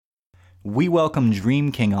we welcome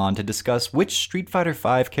Dream King on to discuss which Street Fighter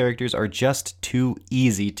V characters are just too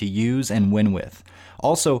easy to use and win with.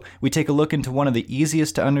 Also, we take a look into one of the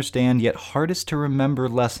easiest to understand yet hardest to remember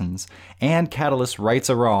lessons, and Catalyst rights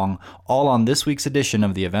a wrong, all on this week's edition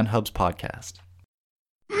of the Event Hubs podcast.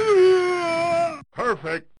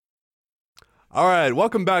 Perfect. All right,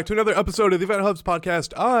 welcome back to another episode of the Event Hubs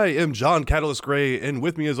podcast. I am John Catalyst Gray, and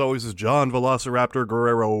with me as always is John Velociraptor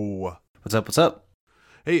Guerrero. What's up, what's up?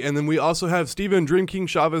 Hey, and then we also have Steven Dream King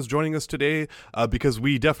Chavez joining us today because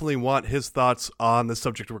we definitely want his thoughts on the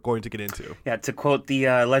subject we're going to get into. Yeah, to quote the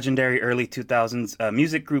legendary early 2000s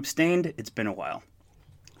music group Stained, it's been a while.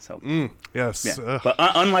 So yes. Yeah. But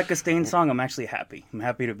unlike a Stained song, I'm actually happy. I'm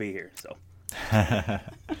happy to be here, so.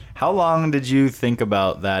 How long did you think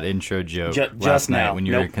about that intro joke last night now. when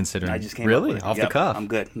you were considering? I just came really? up with it. Off the cuff? I'm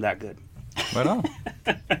good. I'm that good. Right on.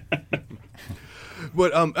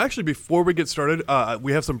 But actually, before we get started,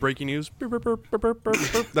 we have some breaking news.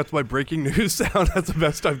 That's my breaking news sound. That's the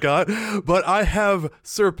best I've got. But I have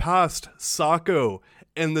surpassed Sako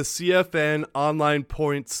in the CFN online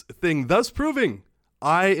points thing, thus proving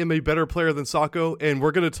I am a better player than Sako, and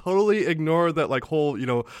we're going to totally ignore that like whole,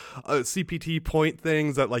 CPT point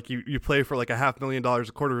things that like you play for like $500,000,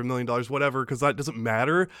 $250,000, whatever, because that doesn't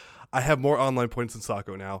matter. I have more online points than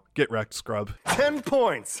Sako now. Get wrecked, scrub. 10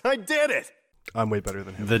 points. I did it. I'm way better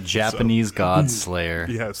than him. The Japanese God Slayer.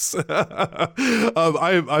 Yes.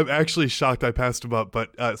 I'm actually shocked I passed him up,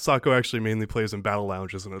 but Sako actually mainly plays in battle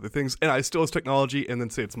lounges and other things, and I steal his technology and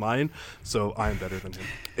then say it's mine, so I am better than him.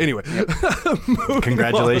 Anyway.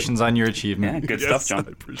 Congratulations on your achievement. Yeah, good stuff, John.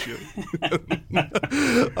 I appreciate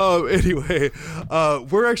it. Anyway,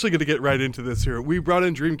 we're actually going to get right into this here. We brought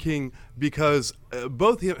in Dream King because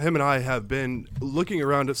both him and I have been looking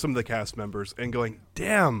around at some of the cast members and going,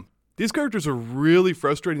 damn, these characters are really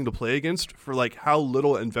frustrating to play against for like how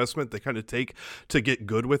little investment they kind of take to get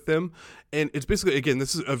good with them. And it's basically, again,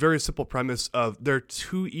 this is a very simple premise of they're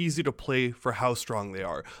too easy to play for how strong they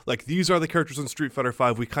are. Like these are the characters in Street Fighter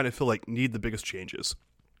V we kind of feel like need the biggest changes.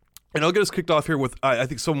 And I'll get us kicked off here with, I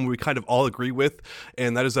think, someone we kind of all agree with,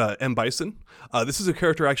 and that is M. Bison. This is a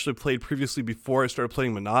character I actually played previously before I started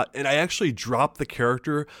playing Menat, and I actually dropped the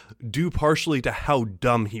character due partially to how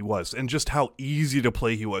dumb he was and just how easy to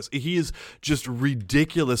play he was. He is just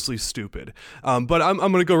ridiculously stupid. But I'm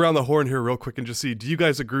going to go around the horn here real quick and just see, do you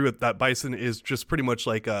guys agree with that Bison is just pretty much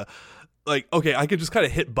like, okay, I could just kind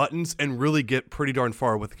of hit buttons and really get pretty darn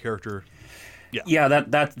far with the character? Yeah,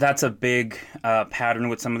 that's a big pattern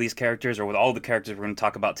with some of these characters, or with all the characters we're going to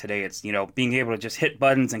talk about today. It's, being able to just hit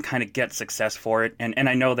buttons and kind of get success for it. And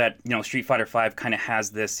I know that, Street Fighter V kind of has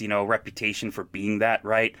this, reputation for being that,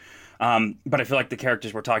 right? But I feel like the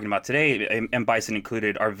characters we're talking about today, M. Bison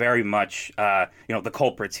included, are very much, the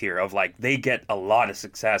culprits here of like, they get a lot of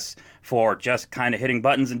success for just kind of hitting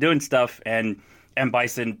buttons and doing stuff. And M.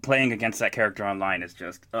 Bison playing against that character online is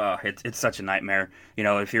just, it's such a nightmare.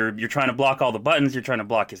 If you're trying to block all the buttons, you're trying to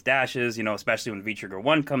block his dashes, especially when V-Trigger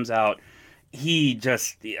 1 comes out, he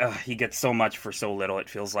gets so much for so little, it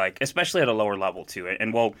feels like, especially at a lower level too.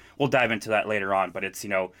 And we'll dive into that later on, but it's,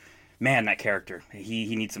 man, that character,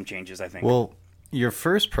 he needs some changes, I think. Well, your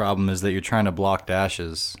first problem is that you're trying to block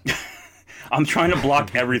dashes. I'm trying to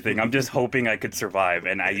block everything. I'm just hoping I could survive,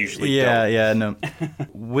 and I usually don't. Yeah, no.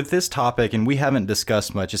 With this topic, and we haven't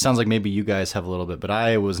discussed much, it sounds like maybe you guys have a little bit, but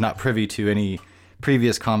I was not privy to any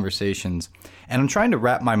previous conversations. And I'm trying to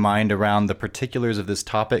wrap my mind around the particulars of this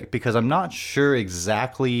topic because I'm not sure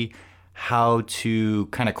exactly how to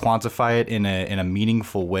kind of quantify it in a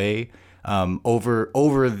meaningful way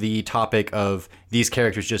over the topic of these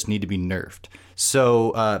characters just need to be nerfed.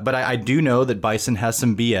 So, but I do know that Bison has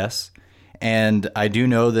some BS. And I do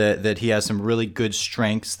know that he has some really good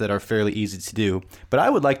strengths that are fairly easy to do. But I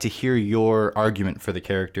would like to hear your argument for the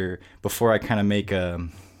character before I kind of make a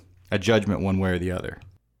judgment one way or the other.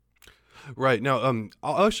 Right. Now,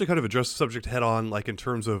 I'll actually kind of address the subject head on, like in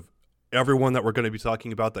terms of everyone that we're going to be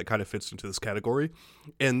talking about that kind of fits into this category.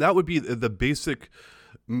 And that would be the basic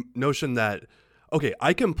notion that, okay,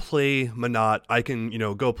 I can play Menat, I can,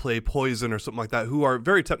 go play Poison or something like that, who are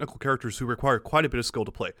very technical characters who require quite a bit of skill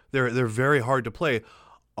to play. They're very hard to play.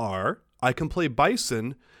 Or I can play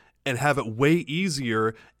Bison and have it way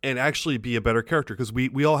easier and actually be a better character, because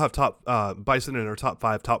we all have top Bison in our top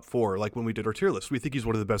 5, top 4, like when we did our tier list. We think he's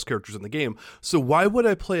one of the best characters in the game. So why would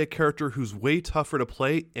I play a character who's way tougher to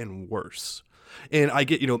play and worse? And I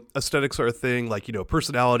get, aesthetics are a thing, like,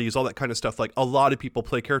 personalities, all that kind of stuff. Like, a lot of people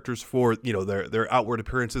play characters for, their outward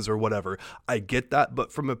appearances or whatever. I get that.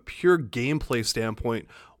 But from a pure gameplay standpoint,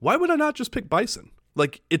 why would I not just pick Bison?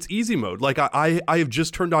 Like, it's easy mode. Like, I have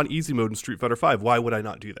just turned on easy mode in Street Fighter V. Why would I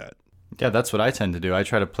not do that? Yeah, that's what I tend to do. I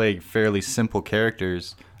try to play fairly simple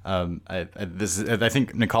characters. I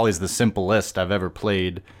think Necalli is the simplest I've ever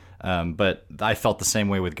played, but I felt the same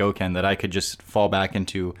way with Goken, that I could just fall back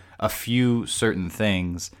into a few certain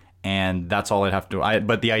things, and that's all I'd have to do.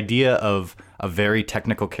 But the idea of a very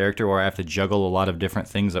technical character where I have to juggle a lot of different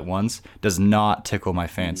things at once does not tickle my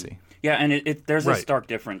fancy. Yeah, and there's a Right. stark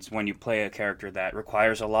difference when you play a character that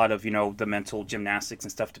requires a lot of, the mental gymnastics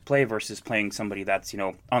and stuff to play versus playing somebody that's,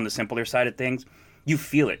 on the simpler side of things. You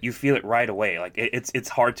feel it. You feel it right away. Like, it's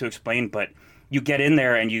hard to explain, but you get in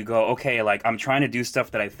there and you go, okay, like, I'm trying to do stuff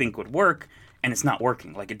that I think would work, and it's not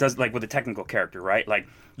working. Like, it does, like, with a technical character, right? Like,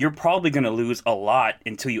 you're probably going to lose a lot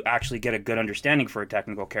until you actually get a good understanding for a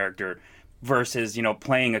technical character versus,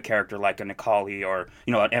 playing a character like a Necalli or,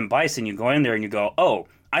 an M. Bison. You go in there and you go, oh,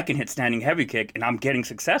 I can hit standing heavy kick and I'm getting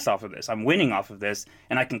success off of this. I'm winning off of this,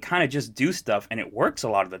 and I can kind of just do stuff, and it works a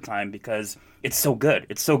lot of the time because it's so good.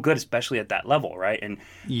 It's so good, especially at that level, right? And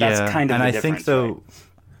that's kind of and the I difference, think though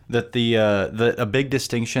right? that a big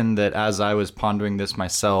distinction that, as I was pondering this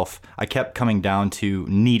myself, I kept coming down to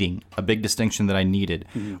needing. A big distinction that I needed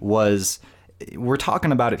was, we're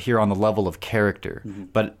talking about it here on the level of character,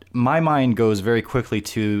 but my mind goes very quickly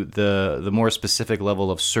to the more specific level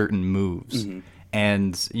of certain moves.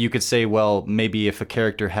 And you could say, well, maybe if a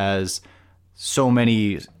character has so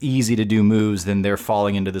many easy to do moves, then they're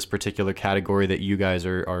falling into this particular category that you guys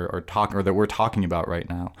are talking, or that we're talking about right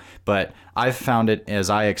now. But I've found it, as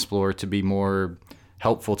I explore, to be more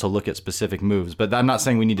helpful to look at specific moves. But I'm not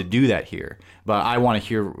saying we need to do that here. But I want to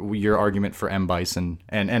hear your argument for M. Bison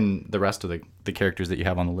and the rest of the characters that you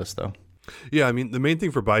have on the list, though. Yeah, I mean, the main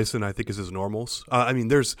thing for Bison, I think, is his normals. I mean,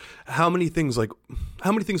 there's how many things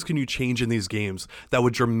can you change in these games that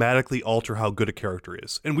would dramatically alter how good a character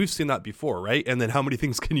is? And we've seen that before, right? And then how many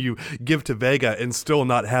things can you give to Vega and still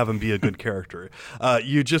not have him be a good character?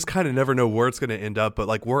 You just kind of never know where it's going to end up. But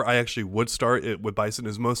like where I actually would start it with Bison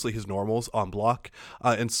is mostly his normals on block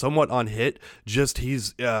and somewhat on hit.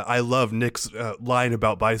 I love Nick's line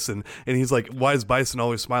about Bison, and he's like, "Why is Bison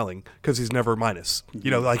always smiling? Because he's never minus." He's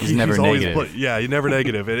never always negative. he's never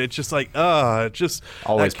negative, and it's just like, Always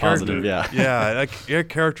that character- positive, yeah. yeah, that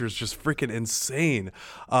character is just freaking insane.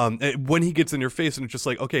 And when he gets in your face, and it's just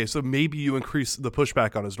like, okay, so maybe you increase the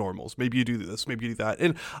pushback on his normals, maybe you do this, maybe you do that,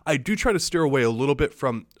 and I do try to steer away a little bit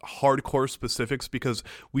from hardcore specifics because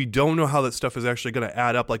we don't know how that stuff is actually going to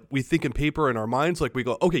add up. Like, we think in paper in our minds, like we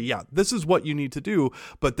go, okay, yeah, this is what you need to do,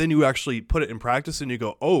 but then you actually put it in practice and you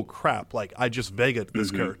go, oh crap, like I just Vega'd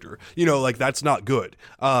this character, like that's not good.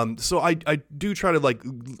 So I do try to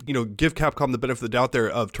give Capcom the benefit of the doubt there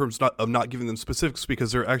of terms of not giving them specifics,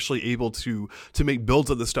 because they're actually able to make builds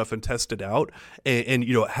of this stuff and test it out and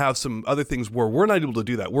have some other things where we're not able to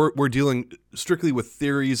do that. We're dealing strictly with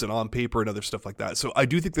theories and on paper and other stuff like that. So I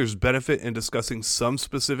do think there's benefit in discussing some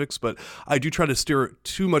specifics, but I do try to steer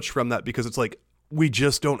too much from that because it's like we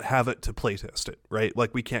just don't have it to play test it, right?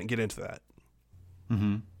 Like we can't get into that.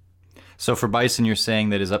 So for Bison, you're saying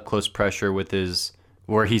that his up close pressure with his,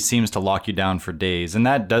 where he seems to lock you down for days, and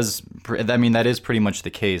that is pretty much the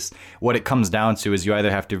case. What it comes down to is you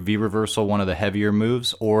either have to V-reversal one of the heavier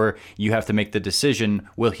moves, or you have to make the decision: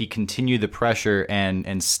 will he continue the pressure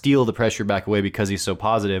and steal the pressure back away because he's so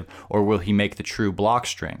positive, or will he make the true block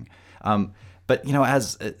string? But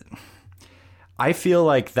I feel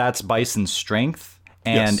like that's Bison's strength,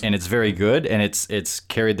 and Yes. and it's very good, and it's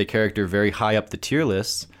carried the character very high up the tier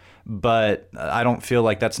lists. But I don't feel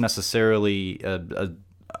like that's necessarily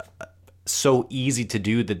so easy to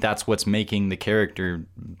do that's what's making the character,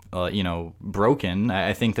 broken.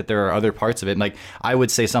 I think that there are other parts of it. Like, I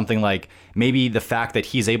would say something like maybe the fact that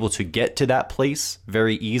he's able to get to that place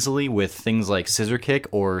very easily with things like scissor kick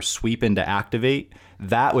or sweep into activate,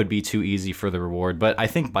 that would be too easy for the reward. But I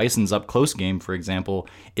think Bison's up close game, for example,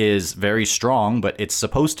 is very strong, but it's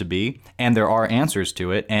supposed to be, and there are answers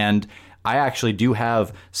to it. And I actually do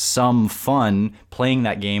have some fun playing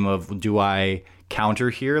that game of, do I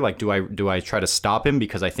counter here? Like, do I try to stop him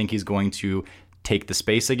because I think he's going to take the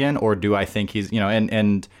space again, or do I think he's,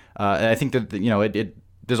 and I think that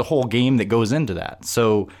there's a whole game that goes into that.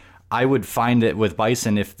 So I would find it with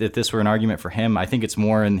Bison, if this were an argument for him, I think it's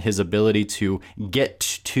more in his ability to get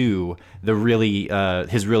to the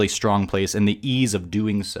his really strong place and the ease of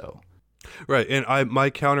doing so. Right, and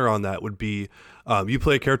my counter on that would be, you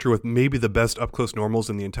play a character with maybe the best up-close normals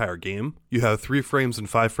in the entire game. You have 3 frames and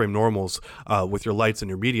 5 frame normals with your lights and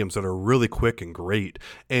your mediums that are really quick and great.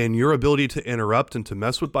 And your ability to interrupt and to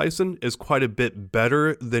mess with Bison is quite a bit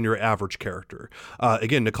better than your average character.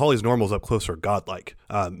 Again, Necalli's normals up close are godlike.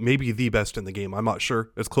 Maybe the best in the game. I'm not sure.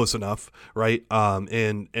 It's close enough, right?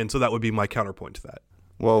 And so that would be my counterpoint to that.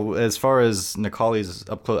 Well, as far as Necalli's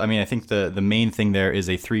up close, I mean, I think the main thing there is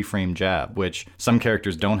a 3-frame jab, which some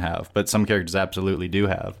characters don't have, but some characters absolutely do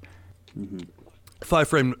have.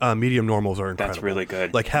 5-frame medium normals are incredible. That's really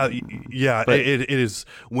good. Like how, yeah, But- it is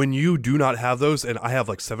when you do not have those, and I have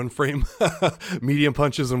like 7-frame medium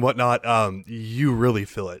punches and whatnot. You really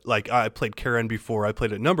feel it. Like I played Karen before. I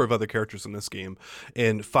played a number of other characters in this game,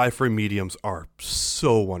 and 5-frame mediums are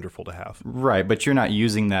so wonderful to have. Right, but you're not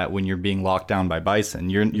using that when you're being locked down by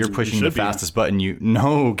Bison. You're pushing the should be. fastest button.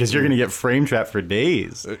 Because you're going to get frame trapped for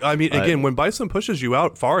days. I mean, again, when Bison pushes you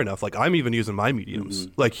out far enough, like I'm even using my mediums.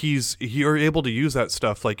 Like you're able to use that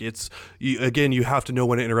stuff. Like again, you have to know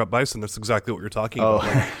when to interrupt Bison. That's exactly what you're talking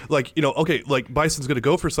about. Like okay, like Bison's going to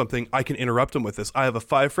go for something. I can interrupt him with this. I have a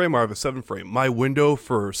 5-frame or I have a 7-frame. My window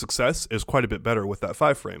for success is quite a bit better with that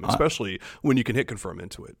 5-frame, especially when you can hit confirm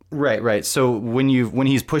into it. Right. So when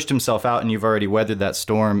he's pushed himself out and you've already weathered that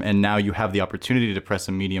storm, and now you have the opportunity to press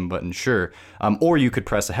a medium button, sure, or you could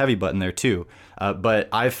press a heavy button there too. But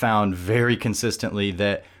I've found very consistently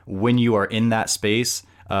that when you are in that space,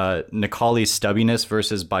 Necalli's stubbiness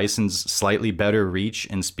versus Bison's slightly better reach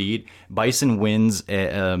and speed, Bison wins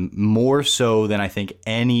more so than I think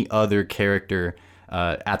any other character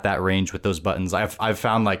at that range with those buttons. I've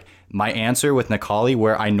found like my answer with Necalli,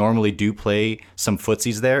 where I normally do play some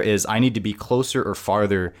footsies there, is I need to be closer or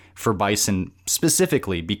farther for Bison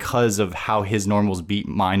specifically because of how his normals beat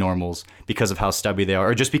my normals, because of how stubby they are,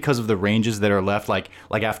 or just because of the ranges that are left, like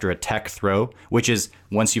after a tech throw, which is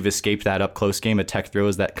once you've escaped that up close game, a tech throw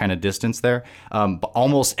is that kind of distance there. But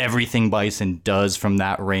almost everything Bison does from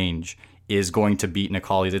that range is going to beat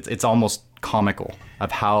Necalli's. It's almost comical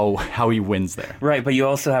of how he wins there. Right, but you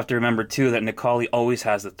also have to remember too that Necalli always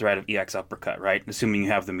has the threat of EX uppercut, right? Assuming you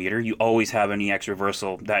have the meter, you always have an EX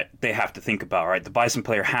reversal that they have to think about, right? The Bison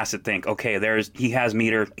player has to think, okay, he has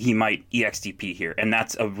meter, he might EXDP here, and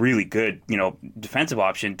that's a really good, defensive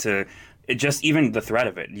option to just even the threat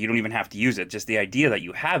of it. You don't even have to use it. Just the idea that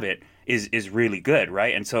you have it is really good,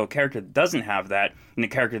 right? And so a character that doesn't have that, and a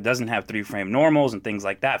character that doesn't have 3-frame normals and things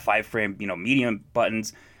like that, 5-frame, medium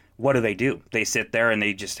buttons, what do? They sit there and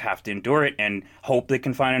they just have to endure it and hope they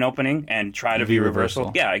can find an opening and try to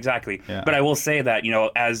V-reversal. Yeah, exactly. Yeah. But I will say that,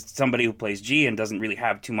 as somebody who plays G and doesn't really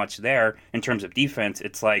have too much there in terms of defense,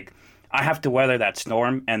 it's like I have to weather that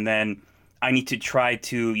storm, and then I need to try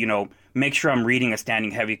to, make sure I'm reading a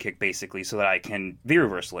standing heavy kick basically so that I can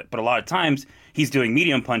V-reversal it. But a lot of times he's doing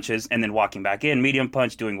medium punches and then walking back in, medium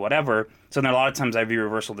punch, doing whatever. So then a lot of times I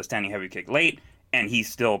V-reversal the standing heavy kick late, and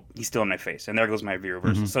he's still in my face, and there goes my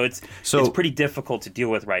V-reversal. So it's pretty difficult to deal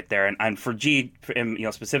with right there. And for G,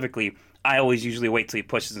 specifically, I always usually wait till he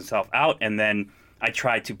pushes himself out, and then I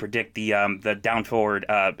try to predict the down forward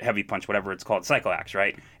heavy punch, whatever it's called, Cycle Axe,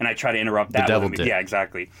 right? And I try to interrupt that. Yeah,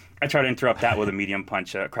 exactly. I try to interrupt that with a medium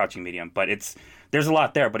punch, crouching medium. But there's a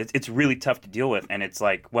lot there, but it's really tough to deal with. And it's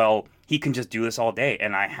like, well, he can just do this all day,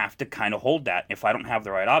 and I have to kind of hold that. If I don't have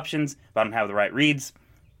the right options, if I don't have the right reads,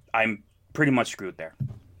 I'm pretty much screwed there.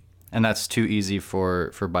 And that's too easy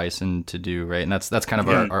for Bison to do, right? And that's kind of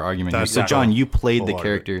our argument here. So, That's John, you played the lot of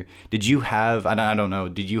character. Did you have, I don't know,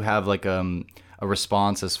 did you have like a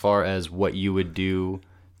response as far as what you would do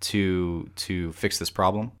to fix this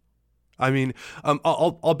problem? I mean,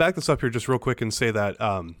 I'll back this up here just real quick and say that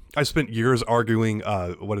I spent years arguing,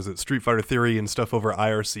 Street Fighter Theory and stuff over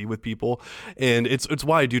IRC with people, and it's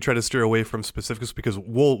why I do try to steer away from specifics, because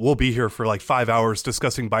we'll be here for like 5 hours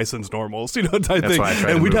discussing Bison's normals, type That's thing, why I tried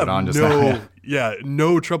and to we'd move have it on just now.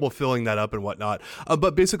 no trouble filling that up and whatnot.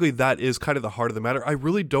 But basically, that is kind of the heart of the matter. I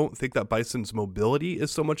really don't think that Bison's mobility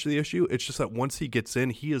is so much the issue. It's just that once he gets in,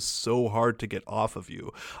 he is so hard to get off of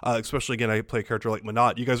you. Especially, again, I play a character like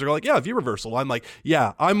Monat. You guys are like, yeah, V-reversal. I'm like,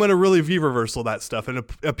 yeah, I'm going to really V-reversal that stuff and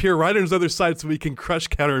appear right on his other side so he can crush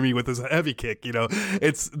counter me with his heavy kick.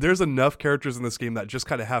 There's enough characters in this game that just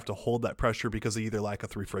kind of have to hold that pressure because they either lack a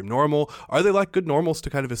 3-frame normal or they lack good normals to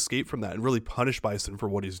kind of escape from that and really punish Bison for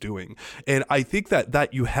what he's doing. And I think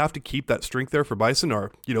that you have to keep that strength there for Bison,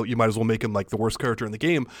 or you might as well make him like the worst character in the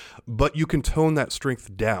game, but you can tone that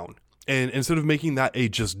strength down. And instead of making that a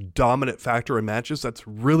just dominant factor in matches, that's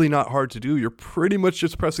really not hard to do. You're pretty much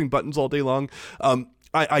just pressing buttons all day long.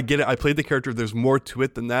 I get it. I played the character. There's more to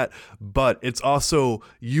it than that. But it's also,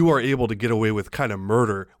 you are able to get away with kind of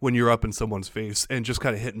murder when you're up in someone's face and just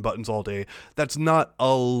kind of hitting buttons all day. That's not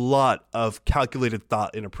a lot of calculated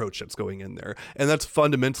thought and approach that's going in there. And that's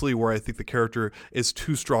fundamentally where I think the character is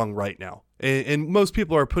too strong right now. And most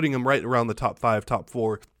people are putting him right around the top 5, top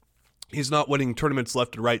 4. He's not winning tournaments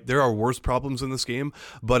left and right. There are worse problems in this game.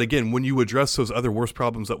 But again, when you address those other worse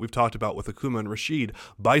problems that we've talked about with Akuma and Rashid,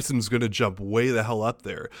 Bison's going to jump way the hell up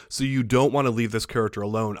there. So you don't want to leave this character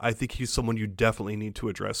alone. I think he's someone you definitely need to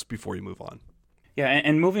address before you move on. Yeah,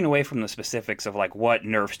 and moving away from the specifics of like what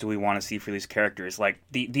nerfs do we want to see for these characters, like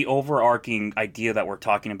the overarching idea that we're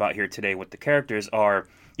talking about here today with the characters are,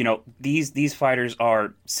 you know, these fighters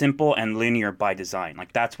are simple and linear by design.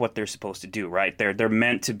 Like that's what they're supposed to do, right? They're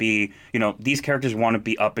meant to be, you know, these characters want to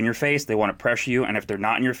be up in your face, they want to pressure you, and if they're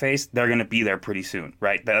not in your face, they're going to be there pretty soon,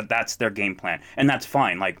 right? That's their game plan. And that's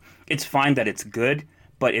fine. Like it's fine that it's good,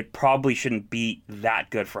 but it probably shouldn't be that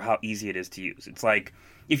good for how easy it is to use. It's like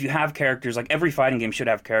if you have characters, like every fighting game should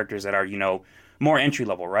have characters that are, you know, more entry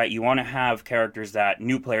level, right? You want to have characters that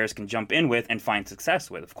new players can jump in with and find success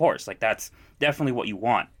with, of course. Like that's definitely what you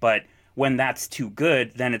want. But when that's too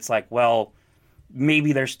good, then it's like, well,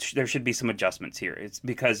 maybe there should be some adjustments here. It's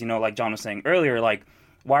because, you know, like John was saying earlier, like,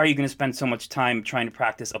 why are you going to spend so much time trying to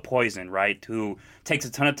practice a poison, right? Who takes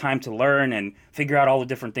a ton of time to learn and figure out all the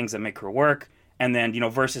different things that make her work. And then, you know,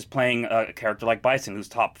 versus playing a character like Bison, who's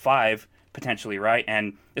top 5, potentially, right?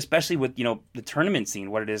 And especially with, you know, the tournament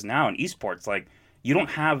scene, what it is now in esports, like you don't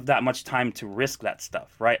have that much time to risk that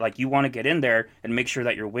stuff, right? Like you want to get in there and make sure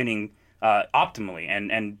that you're winning optimally.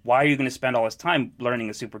 And why are you going to spend all this time learning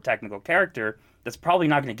a super technical character that's probably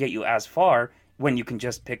not going to get you as far when you can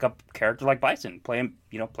just pick up a character like Bison, play him,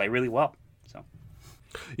 you know, play really well. So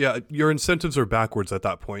yeah, your incentives are backwards at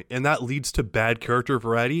that point, and that leads to bad character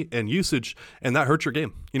variety and usage, and that hurts your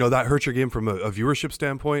game. You know, that hurts your game from a viewership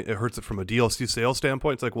standpoint. It hurts it from a DLC sales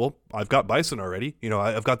standpoint. It's like, well, I've got Bison already. You know,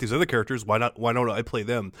 I've got these other characters. Why don't I play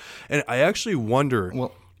them? And I actually wonder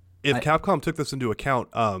if Capcom took this into account,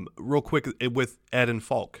 real quick, with Ed and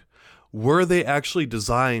Falk. Were they actually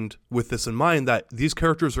designed with this in mind, that these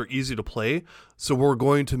characters are easy to play, so we're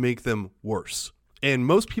going to make them worse? And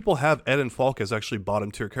most people have Ed and Falk as actually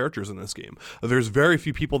bottom tier characters in this game. There's very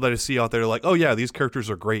few people that I see out there like, oh yeah, these characters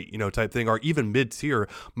are great, you know, type thing, or even mid tier.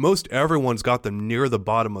 Most everyone's got them near the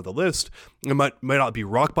bottom of the list. It might not be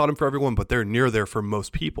rock bottom for everyone, but they're near there for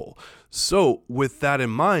most people. So with that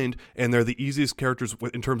in mind, and they're the easiest characters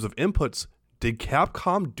in terms of inputs, did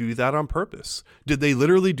Capcom do that on purpose? Did they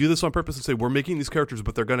literally do this on purpose and say, we're making these characters,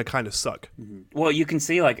 but they're going to kind of suck? Mm-hmm. Well, you can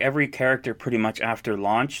see like every character pretty much after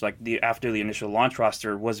launch, like after the initial launch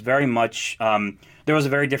roster was very much, there was a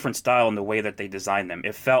very different style in the way that they designed them.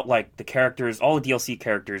 It felt like the characters, all the DLC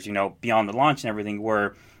characters, you know, beyond the launch and everything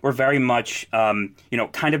were very much, you know,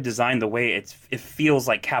 kind of designed the way it feels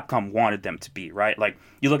like Capcom wanted them to be, right? Like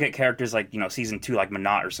you look at characters like, you know, Season 2, like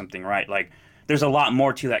Menat or something, right? Like there's a lot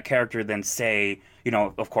more to that character than, say, you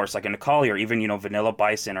know, of course, like an Akali or even, you know, Vanilla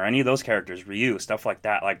Bison or any of those characters, Ryu, stuff like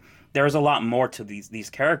that. Like, there's a lot more to these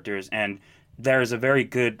characters, and there's a very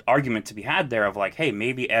good argument to be had there of like, hey,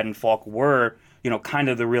 maybe Ed and Falk were, you know, kind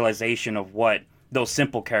of the realization of what those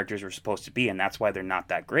simple characters were supposed to be, and that's why they're not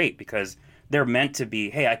that great, because they're meant to be,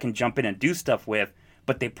 hey, I can jump in and do stuff with,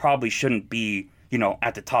 but they probably shouldn't be, you know,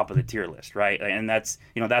 at the top of the tier list, right? And that's,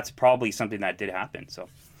 you know, that's probably something that did happen, so...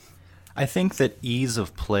 I think that ease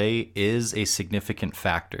of play is a significant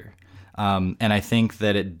factor. And I think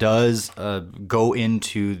that it does go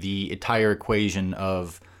into the entire equation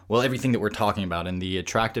of, well, everything that we're talking about, and the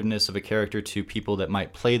attractiveness of a character to people that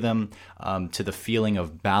might play them, to the feeling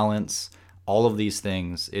of balance, all of these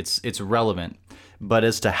things, it's relevant. But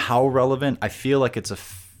as to how relevant, I feel like it's a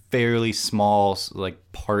fairly small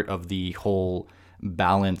like part of the whole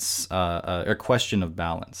balance, or question of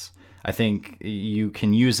balance. I think you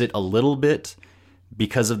can use it a little bit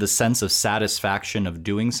because of the sense of satisfaction of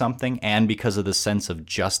doing something and because of the sense of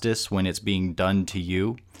justice when it's being done to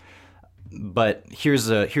you. But here's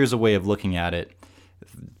a way of looking at it.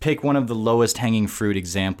 Pick one of the lowest hanging fruit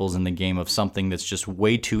examples in the game of something that's just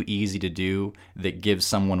way too easy to do that gives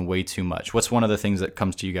someone way too much. What's one of the things that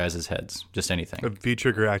comes to you guys' heads? Just anything.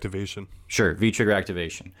 V-trigger activation. Sure, V-trigger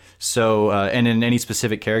activation. So, and in any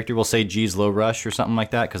specific character, we'll say G's low rush or something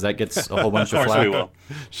like that, because that gets a whole bunch of flack. We will.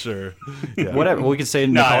 Sure. Yeah. Whatever. We could say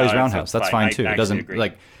Macaulay's Roundhouse. That's fine too. I It doesn't agree.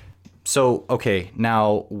 like. So, okay,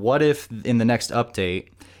 now what if in the next update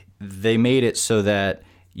they made it so that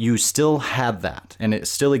you still had that, and it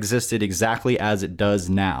still existed exactly as it does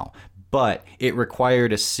now, but it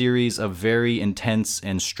required a series of very intense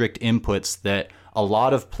and strict inputs that a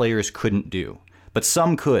lot of players couldn't do, but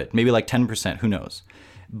some could, maybe like 10%, who knows?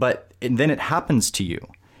 But and then it happens to you.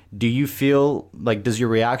 Do you feel like, does your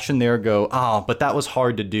reaction there go, oh, but that was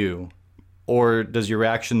hard to do? Or does your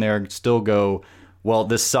reaction there still go, well,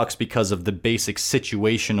 this sucks because of the basic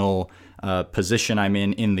situational position I'm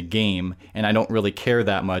in the game, and I don't really care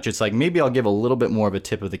that much. It's like maybe I'll give a little bit more of a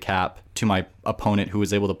tip of the cap to my opponent who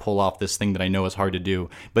was able to pull off this thing that I know is hard to do.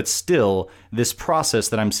 But still, this process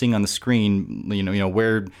that I'm seeing on the screen, you know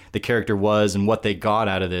where the character was and what they got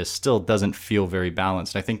out of this, still doesn't feel very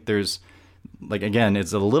balanced. I think there's, like, again,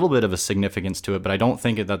 it's a little bit of a significance to it, but I don't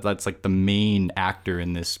think that's like the main actor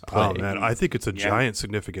in this play. Oh man, I think it's a giant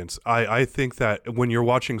significance. I think that when you're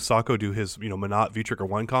watching Sako do his Menat V-Trigger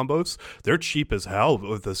 1 combos, they're cheap as hell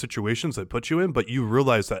with the situations they put you in, but you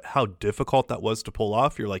realize that how difficult that was to pull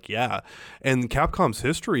off. You're like, yeah. And Capcom's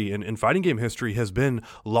history and fighting game history has been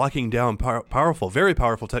locking down very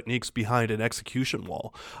powerful techniques behind an execution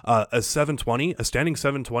wall. A standing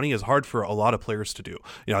 720 is hard for a lot of players to do.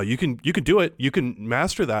 You can do it, you can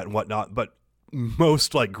master that and whatnot, but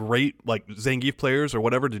most like great like Zangief players or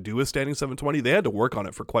whatever to do a standing 720, they had to work on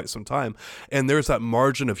it for quite some time. And there's that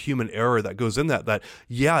margin of human error that goes in that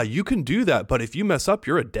yeah, you can do that, but if you mess up,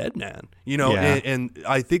 you're a dead man, and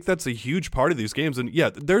I think that's a huge part of these games. And yeah,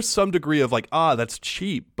 there's some degree of like, that's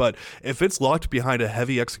cheap, but if it's locked behind a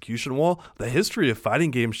heavy execution wall, the history of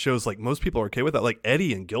fighting games shows like most people are okay with that. Like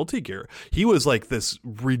Eddie in Guilty Gear, he was like this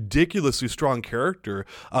ridiculously strong character,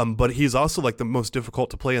 but he's also like the most difficult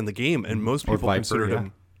to play in the game, and most people considered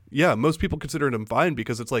him. Yeah, most people considered him fine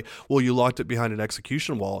because it's like, well, you locked it behind an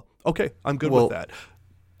execution wall. Okay, I'm good with that.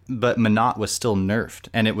 But Menat was still nerfed,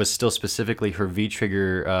 and it was still specifically her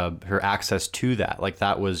V-Trigger, her access to that. Like,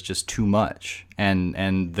 that was just too much.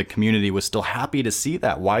 And the community was still happy to see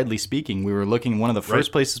that, widely speaking. We were looking, one of the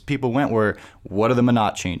first places people went were, what are the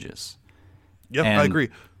Menat changes? Yeah, I agree.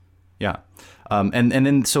 Yeah. And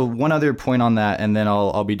then, so one other point on that, and then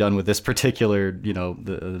I'll be done with this particular,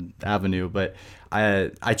 the avenue. But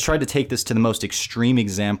I tried to take this to the most extreme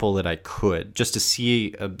example that I could, just to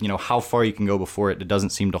see, how far you can go before it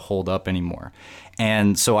doesn't seem to hold up anymore.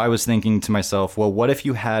 And so I was thinking to myself, well, what if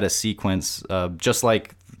you had a sequence, just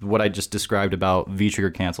like what I just described about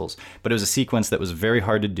V-Trigger cancels, but it was a sequence that was very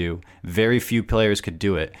hard to do. Very few players could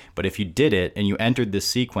do it. But if you did it and you entered this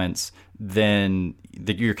sequence, then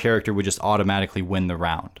your character would just automatically win the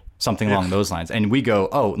round. Something along those lines. And we go,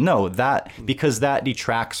 oh, no, because that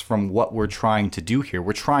detracts from what we're trying to do here.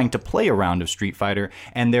 We're trying to play a round of Street Fighter,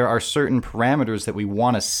 and there are certain parameters that we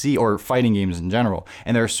want to see, or fighting games in general,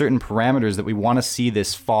 and there are certain parameters that we want to see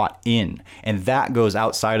this fought in, and that goes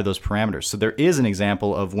outside of those parameters. So there is an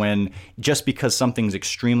example of when, just because something's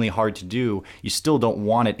extremely hard to do, you still don't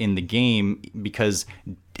want it in the game because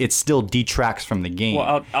it still detracts from the game.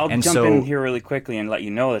 Well, I'll jump in here really quickly and let you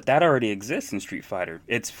know that already exists in Street Fighter.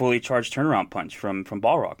 It's fully charged turnaround punch from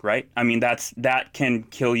Balrog, right? I mean, that can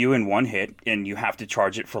kill you in one hit, and you have to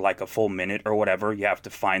charge it for like a full minute or whatever. You have to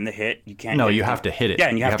find the hit. You can't. No, you have to hit it. Yeah,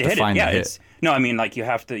 and you have to hit find it. Yeah, the hit. No, I mean, like you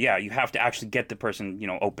have to actually get the person,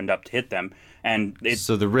 opened up to hit them, and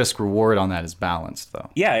so the risk reward on that is balanced, though.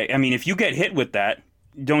 Yeah, I mean, if you get hit with that,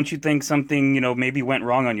 don't you think something, maybe went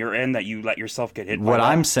wrong on your end that you let yourself get hit by? What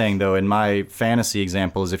I'm saying, though, in my fantasy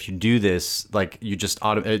example, is if you do this, like, you just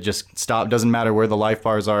it just stop. Doesn't matter where the life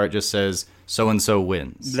bars are. It just says so and so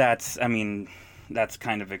wins. That's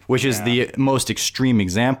kind of which is the most extreme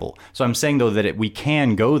example. So I'm saying, though, that we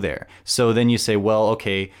can go there. So then you say, well,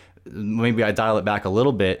 okay, maybe I dial it back a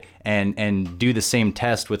little bit and do the same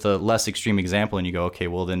test with a less extreme example, and you go, okay,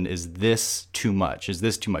 well then is this too much? Is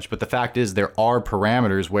this too much? But the fact is, there are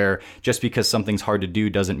parameters where just because something's hard to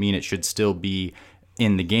do doesn't mean it should still be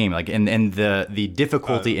in the game. Like, and the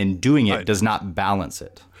difficulty in doing it does not balance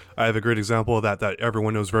it. I have a great example of that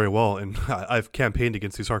everyone knows very well, and I've campaigned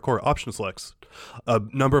against these hardcore option selects. A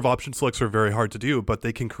number of option selects are very hard to do, but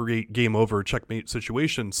they can create game over checkmate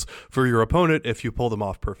situations for your opponent if you pull them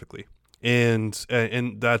off perfectly. And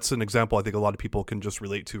that's an example I think a lot of people can just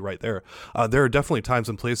relate to right there. There are definitely times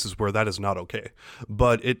and places where that is not okay,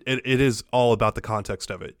 but it is all about the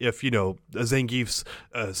context of it. If, Zangief's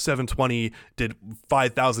 720 did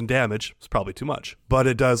 5,000 damage, it's probably too much, but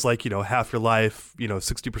it does like, half your life,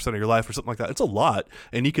 60% of your life or something like that. It's a lot,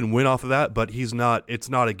 and he can win off of that, but it's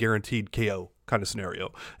not a guaranteed KO kind of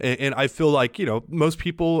scenario. And I feel like, most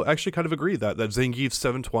people actually kind of agree that Zangief's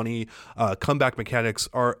 720 comeback mechanics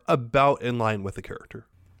are about in line with the character.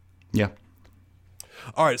 Yeah.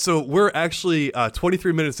 All right, so we're actually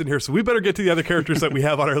 23 minutes in here, so we better get to the other characters that we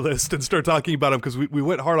have on our list and start talking about them, because we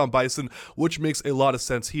went hard on Bison, which makes a lot of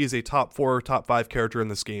sense. He is a top 4, top 5 character in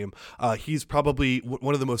this game. He's probably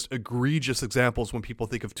one of the most egregious examples when people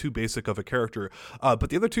think of too basic of a character. But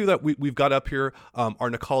the other two that we've got up here are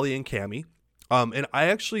Necalli and Cammy. And I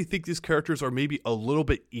actually think these characters are maybe a little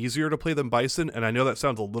bit easier to play than Bison. And I know that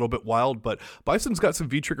sounds a little bit wild, but Bison's got some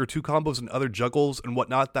V-Trigger 2 combos and other juggles and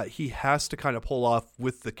whatnot that he has to kind of pull off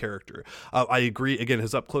with the character. I agree. Again,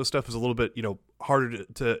 his up close stuff is a little bit, harder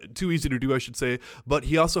to too easy to do, I should say. But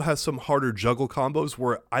he also has some harder juggle combos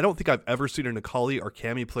where I don't think I've ever seen an Akali or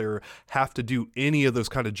Cammy player have to do any of those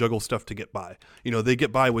kind of juggle stuff to get by. They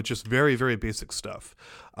get by with just very, very basic stuff.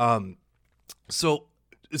 So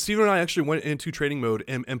Steven and I actually went into training mode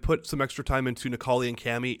and put some extra time into Necalli and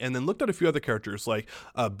Cammy, and then looked at a few other characters like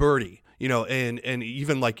Birdie, and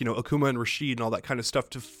even like, Akuma and Rashid and all that kind of stuff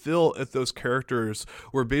to fill if those characters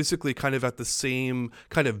were basically kind of at the same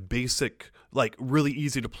kind of basic, like really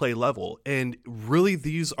easy to play level. And really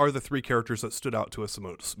these are the three characters that stood out to us the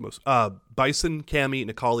most. Bison, Cammy,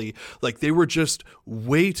 Necalli, like they were just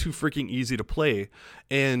way too freaking easy to play.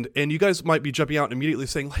 And you guys might be jumping out and immediately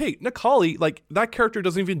saying, hey, Necalli, like that character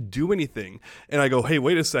doesn't even do anything. And I go, hey,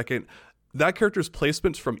 wait a second. That character's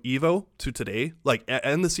placements from Evo to today, like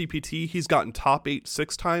and the CPT, he's gotten top 8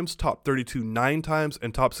 6 times, top 32 9 times,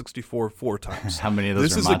 and top 64 4 times. How many of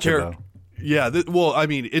those this are is Machibo? Yeah, well, I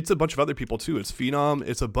mean, it's a bunch of other people too. It's Phenom,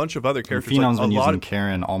 it's a bunch of other characters. And Phenom's like, been using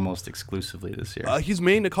Karen almost exclusively this year. He's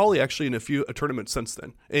made Necalli actually in a few tournaments since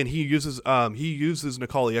then, and he uses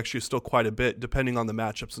Necalli actually still quite a bit depending on the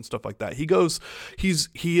matchups and stuff like that.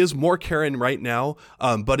 He is more Karen right now,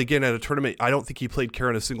 but again at a tournament, I don't think he played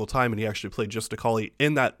Karen a single time, and he actually played just Necalli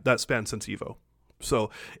in that span since Evo. So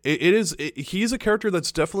he's a character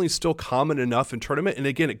that's definitely still common enough in tournament. And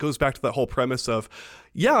again, it goes back to that whole premise of,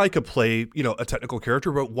 yeah, I could play, a technical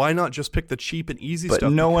character, but why not just pick the cheap and easy stuff?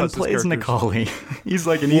 But no one plays Necalli. He's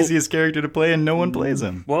like an easiest character to play, and no one plays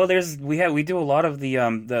him. Well, we do a lot of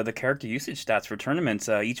the character usage stats for tournaments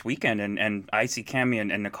each weekend, and I see Cammy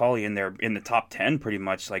and Necalli in the top 10 pretty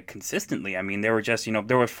much like consistently. I mean, there were just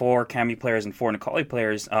there were 4 Cammy players and 4 Necalli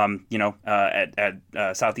players,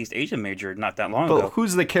 at Southeast Asia Major not that long ago. But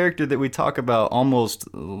who's the character that we talk about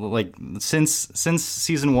almost like since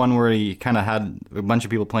season 1 where he kind of had a bunch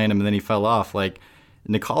of people playing him and then he fell off? Like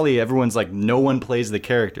Necalli, everyone's like, no one plays the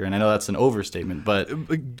character, and I know that's an overstatement, but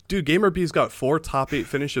dude, GamerB's got 4 top 8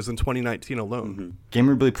 finishes in 2019 alone. Mm-hmm.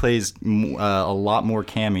 GamerB plays a lot more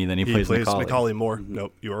Cammy than he plays Necalli more. Mm-hmm.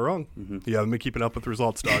 Nope, you are wrong. Mm-hmm. You haven't been keeping up with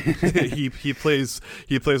results, dog. he plays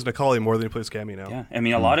Necalli more than he plays Cammy now. Yeah, I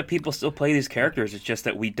mean, a lot of people still play these characters. It's just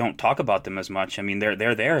that we don't talk about them as much. I mean,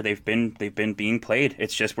 they're there. They've been being played.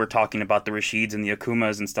 It's just we're talking about the Rashids and the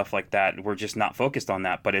Akumas and stuff like that. We're just not focused on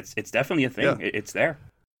that. But it's definitely a thing. Yeah. It's there.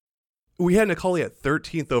 We had Necalli at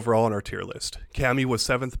 13th overall on our tier list. Cammy was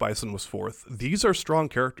 7th, Bison was 4th. These are strong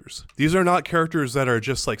characters. These are not characters that are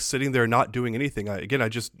just like sitting there not doing anything. I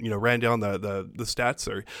just ran down the stats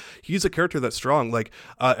there. He's a character that's strong. Like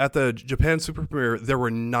at the Japan Super Premiere, there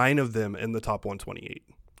were 9 of them in the top 128.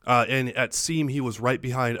 And at SEAM, he was right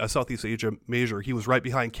behind Southeast Asia Major. He was right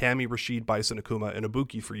behind Cammy, Rashid, Bison, Akuma, and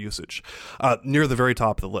Ibuki for usage, near the very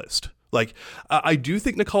top of the list. Like, I do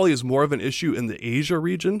think Necalli is more of an issue in the Asia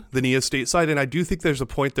region than he is stateside, and I do think there's a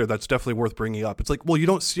point there that's definitely worth bringing up. It's like, well, you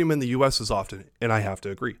don't see him in the U.S. as often, and I have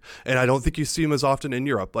to agree. And I don't think you see him as often in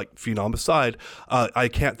Europe. Like, Phenom aside, I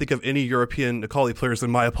can't think of any European Necalli players,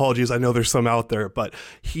 and my apologies, I know there's some out there, but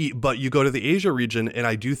you go to the Asia region, and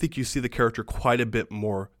I do think you see the character quite a bit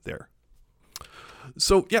more there.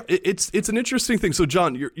 So yeah, it's an interesting thing. So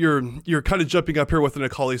John, you're kind of jumping up here with the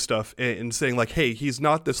Necalli stuff and saying like, hey, he's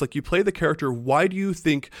not this. Like, you play the character. Why do you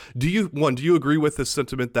think? Do you agree with this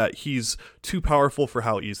sentiment that he's too powerful for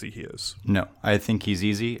how easy he is? No, I think he's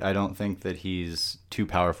easy. I don't think that he's too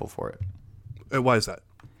powerful for it. And why is that?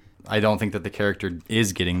 I don't think that the character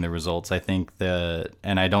is getting the results. I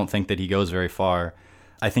don't think that he goes very far.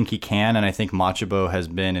 I think he can, and I think Machibo has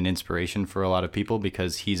been an inspiration for a lot of people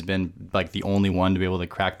because he's been like the only one to be able to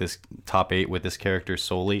crack this top 8 with this character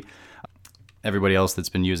solely. Everybody else that's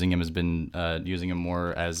been using him has been using him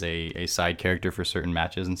more as a side character for certain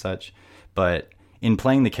matches and such. But in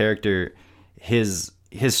playing the character, his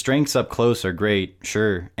strengths up close are great,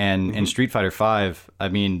 sure. And in Street Fighter V, I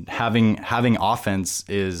mean, having offense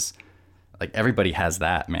is... like, everybody has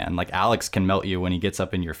that, man. Like, Alex can melt you when he gets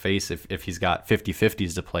up in your face if he's got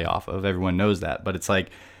 50-50s to play off of. Everyone knows that. But it's like,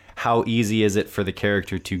 how easy is it for the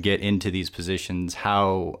character to get into these positions?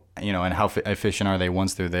 How efficient are they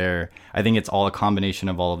once they're there? I think it's all a combination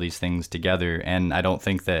of all of these things together. And I don't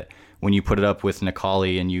think that when you put it up with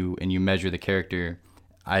Necalli and you measure the character,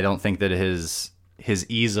 I don't think that his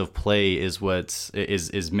ease of play is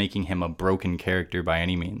is making him a broken character by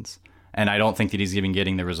any means. And I don't think that he's even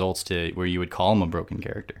getting the results to where you would call him a broken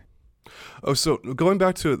character. Oh, so going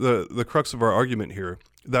back to the crux of our argument here,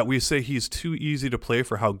 that we say he's too easy to play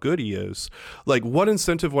for how good he is. Like, what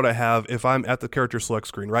incentive would I have if I'm at the character select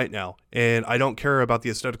screen right now and I don't care about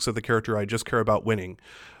the aesthetics of the character, I just care about winning?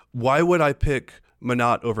 Why would I pick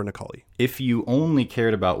Menat over Necalli? If you only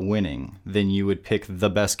cared about winning, then you would pick the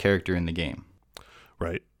best character in the game.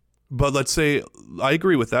 Right. But let's say, I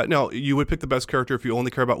agree with that. Now, you would pick the best character if you only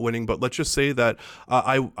care about winning, but let's just say that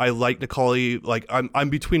I like Necalli, like I'm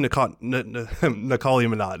between Necalli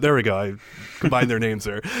and Menat. There we go. I combined their names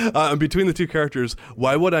there. I'm between the two characters.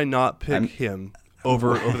 Why would I not pick him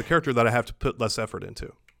over the character that I have to put less effort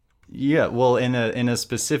into? Yeah, well, in a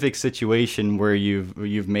specific situation where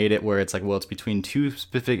you've made it where it's like, well, it's between two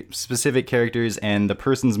specific characters and the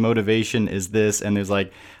person's motivation is this, and there's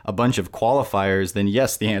like a bunch of qualifiers, then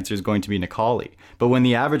yes, the answer is going to be Necalli. But when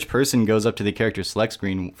the average person goes up to the character select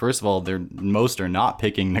screen, first of all, most are not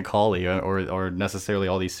picking Necalli or necessarily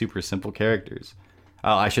all these super simple characters.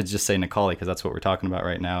 I should just say Necalli because that's what we're talking about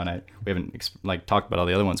right now, and we haven't talked about all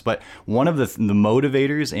the other ones. But one of the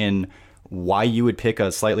motivators in why you would pick a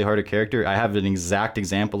slightly harder character, I have an exact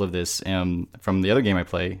example of this from the other game I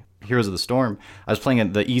play, Heroes of the Storm. I was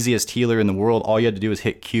playing the easiest healer in the world. All you had to do was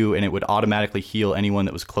hit Q and it would automatically heal anyone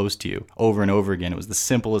that was close to you over and over again. It was the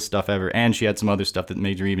simplest stuff ever, and she had some other stuff that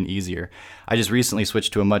made her even easier. I just recently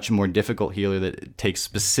switched to a much more difficult healer that takes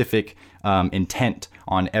specific intent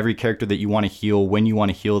on every character that you want to heal, when you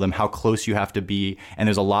want to heal them, how close you have to be, and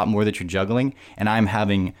there's a lot more that you're juggling, and I'm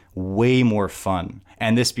having way more fun.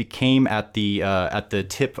 And this became at the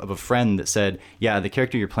tip of a friend that said, yeah, the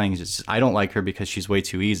character you're playing is just, I don't like her because she's way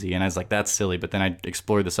too easy. And I was like, that's silly. But then I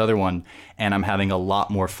explored this other one, and I'm having a lot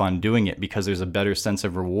more fun doing it because there's a better sense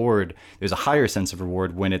of reward. There's a higher sense of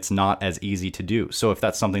reward when it's not as easy to do. So if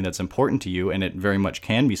that's something that's important to you, and it very much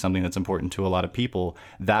can be something that's important to a lot of people,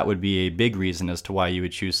 that would be a big reason as to why you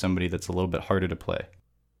would choose somebody that's a little bit harder to play.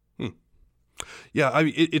 Yeah, I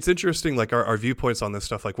mean, it's interesting, like our viewpoints on this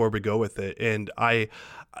stuff, like where we go with it. And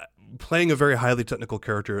playing a very highly technical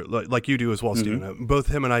character, like you do as well, Steven, both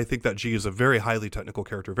him and I think that G is a very highly technical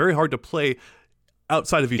character, very hard to play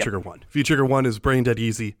outside of V-Trigger 1. V-Trigger 1 is brain dead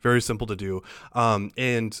easy, very simple to do.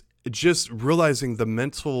 And just realizing the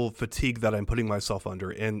mental fatigue that I'm putting myself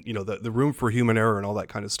under, and the room for human error and all that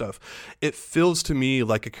kind of stuff, it feels to me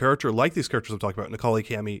like a character like these characters I'm talking about, Necalli,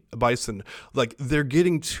 Cammy, Bison, like they're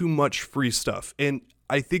getting too much free stuff. And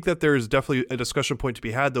I think that there is definitely a discussion point to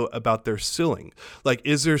be had, though, about their ceiling. Like,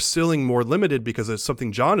 is their ceiling more limited because it's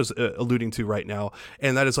something John is alluding to right now?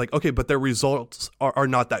 And that is like, okay, but their results are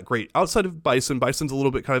not that great. Outside of Bison, Bison's a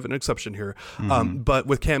little bit kind of an exception here. But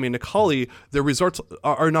with Cammy and Necalli, their results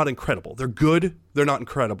are not incredible. They're good. They're not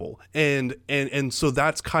incredible. And so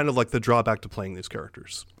that's kind of like the drawback to playing these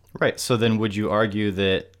characters. Right. So then would you argue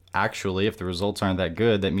that actually, if the results aren't that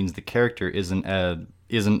good, that means the character isn't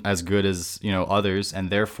as good as others, and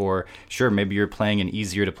therefore, sure, maybe you're playing an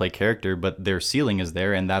easier to play character, but their ceiling is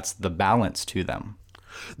there, and that's the balance to them.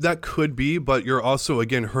 That could be, but you're also,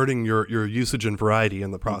 again, hurting your usage and variety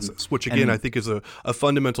in the process, which, again, I think is a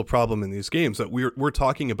fundamental problem in these games, that we're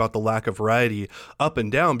talking about the lack of variety up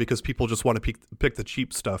and down because people just want to pick the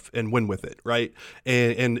cheap stuff and win with it, right?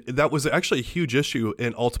 And that was actually a huge issue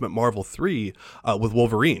in Ultimate Marvel 3 with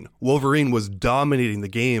Wolverine. Wolverine was dominating the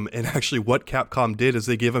game, and actually what Capcom did is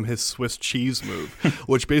they gave him his Swiss cheese move,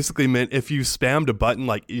 which basically meant if you spammed a button,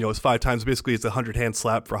 like, it's 5 times, basically it's a 100-hand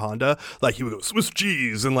slap for Honda, like he would go, Swiss cheese,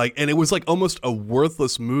 and it was like almost a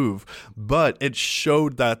worthless move, but it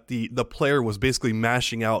showed that the player was basically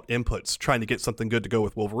mashing out inputs trying to get something good to go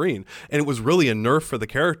with Wolverine, and it was really a nerf for the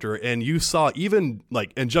character. And you saw even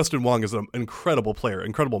and Justin Wong is an incredible player,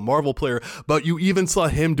 incredible Marvel player, but you even saw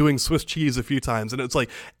him doing Swiss cheese a few times, and it's like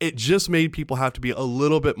it just made people have to be a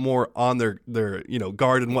little bit more on their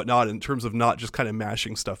guard and whatnot in terms of not just kind of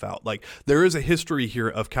mashing stuff out. Like, there is a history here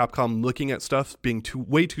of Capcom looking at stuff being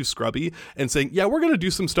way too scrubby and saying, yeah, we're going to do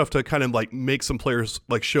some stuff to kind of make some players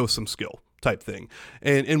show some skill type thing.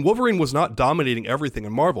 And Wolverine was not dominating everything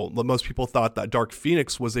in Marvel. Most people thought that Dark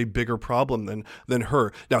Phoenix was a bigger problem than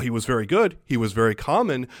her. Now, he was very good, he was very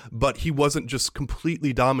common, but he wasn't just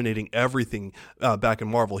completely dominating everything back in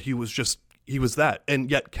Marvel. He was that, and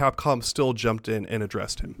yet Capcom still jumped in and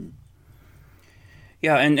addressed him.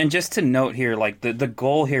 Yeah, and just to note here, the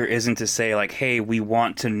goal here isn't to say hey, we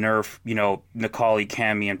want to nerf, Necalli,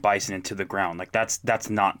 Cammy, and Bison into the ground. That's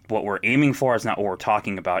not what we're aiming for. It's not what we're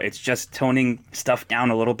talking about. It's just toning stuff down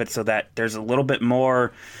a little bit so that there's a little bit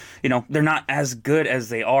more, they're not as good as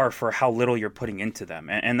they are for how little you're putting into them.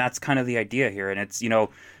 And that's kind of the idea here. And it's,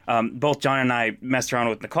 both John and I messed around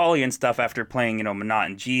with Necalli and stuff after playing, Menat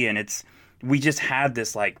and G, and we just had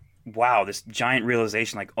this wow, this giant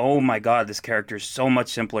realization, like, oh my God, this character is so much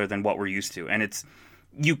simpler than what we're used to. And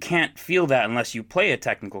you can't feel that unless you play a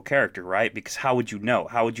technical character, right? Because how would you know?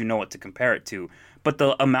 How would you know what to compare it to? But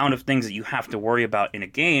the amount of things that you have to worry about in a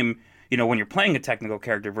game, when you're playing a technical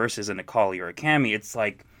character versus an Akali or a Cammy, it's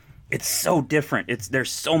like, it's so different.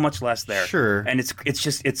 There's so much less there. Sure. And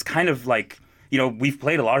it's kind of like, we've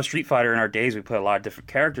played a lot of Street Fighter in our days. We played a lot of different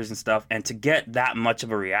characters and stuff. And to get that much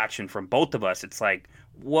of a reaction from both of us, it's like,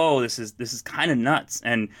 whoa, this is kind of nuts.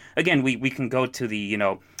 And again, we can go to the,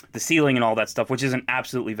 the ceiling and all that stuff, which is an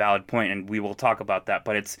absolutely valid point, and we will talk about that.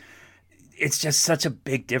 But it's just such a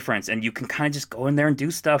big difference, and you can kind of just go in there and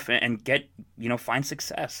do stuff and get, find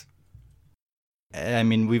success. I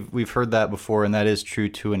mean, we've heard that before, and that is true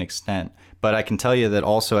to an extent. But I can tell you that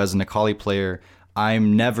also as an Akali player,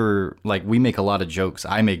 I'm never, like, we make a lot of jokes.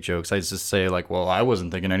 I make jokes. I just say, like, well, I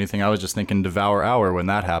wasn't thinking anything. I was just thinking Devour Hour when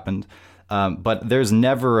that happened. But there's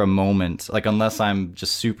never a moment, like, unless I'm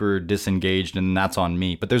just super disengaged, and that's on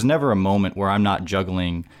me. But there's never a moment where I'm not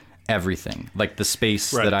juggling everything, like the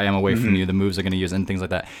space that I am away from you, the moves I'm going to use, and things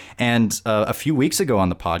like that. And a few weeks ago on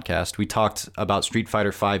the podcast, we talked about Street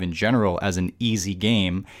Fighter V in general as an easy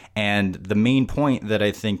game. And the main point that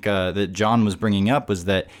I think that John was bringing up was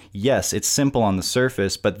that, yes, it's simple on the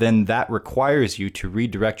surface, but then that requires you to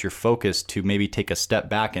redirect your focus to maybe take a step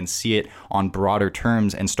back and see it on broader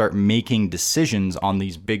terms and start making decisions on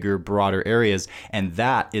these bigger, broader areas. And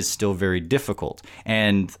that is still very difficult.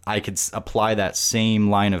 And I could apply that same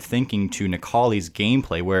line of thinking to Necalli's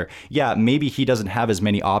gameplay, where, yeah, maybe he doesn't have as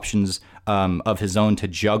many options of his own to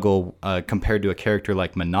juggle compared to a character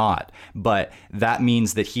like Menat, but that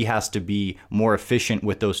means that he has to be more efficient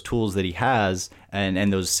with those tools that he has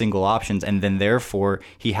and those single options, and then therefore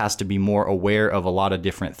he has to be more aware of a lot of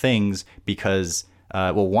different things because,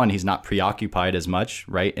 well, one, he's not preoccupied as much,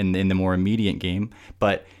 right, in the more immediate game,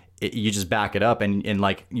 but you just back it up and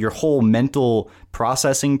like your whole mental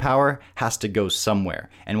processing power has to go somewhere.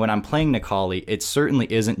 And when I'm playing Necalli, it certainly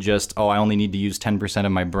isn't just, oh, I only need to use 10%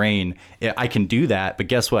 of my brain. I can do that, but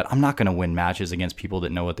guess what? I'm not going to win matches against people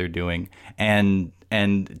that know what they're doing. And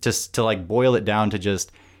just to like boil it down to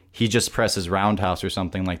just, he just presses roundhouse or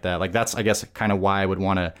something like that. Like that's, I guess, kind of why I would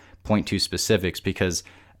want to point to specifics, because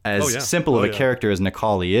as simple of a character as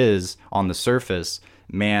Necalli is on the surface,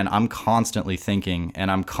 man, I'm constantly thinking,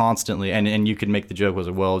 and I'm constantly, and you could make the joke was,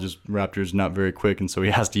 well, just Raptor's not very quick, and so he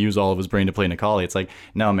has to use all of his brain to play Necalli. It's like,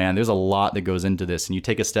 no, man, there's a lot that goes into this, and you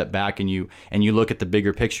take a step back and you look at the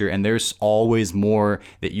bigger picture, and there's always more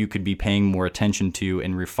that you could be paying more attention to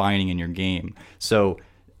and refining in your game. So,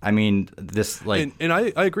 I mean, this like, and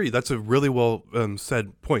I agree. That's a really well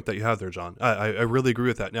said point that you have there, John. I really agree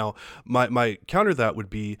with that. Now, my counter to that would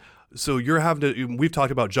be, so you're having to, we've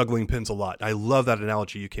talked about juggling pins a lot. I love that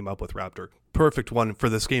analogy you came up with, Raptor. Perfect one for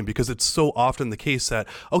this game, because it's so often the case that,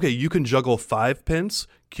 okay, you can juggle 5 pins.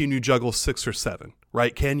 Can you juggle 6 or 7?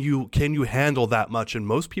 Right? Can you handle that much? And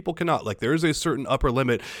most people cannot. Like, there's a certain upper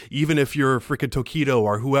limit, even if you're freaking Tokido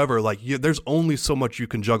or whoever. Like, there's only so much you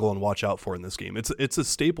can juggle and watch out for in this game. It's a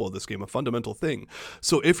staple of this game, a fundamental thing.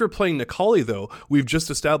 So if you're playing Necalli, though, we've just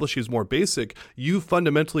established he's more basic. You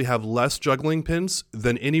fundamentally have less juggling pins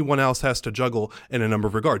than anyone else has to juggle in a number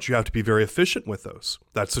of regards. You have to be very efficient with those.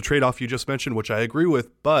 That's the trade-off you just mentioned, which I agree with.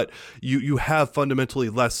 But you have fundamentally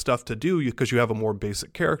less stuff to do because you have a more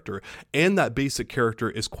basic character, and that basic character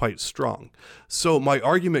is quite strong. So my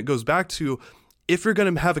argument goes back to, if you're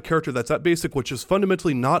going to have a character that's that basic, which is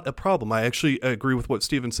fundamentally not a problem, I actually agree with what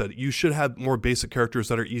Steven said. You should have more basic characters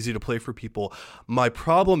that are easy to play for people. My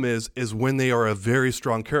problem is when they are a very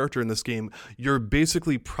strong character in this game, you're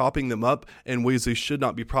basically propping them up in ways they should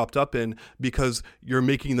not be propped up in, because you're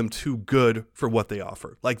making them too good for what they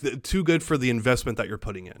offer, like too good for the investment that you're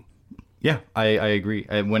putting in. Yeah, I agree.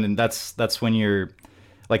 That's when you're,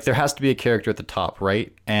 like, there has to be a character at the top,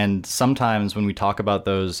 right? And sometimes when we talk about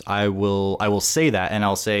those, I will say that, and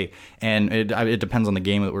I'll say, and it depends on the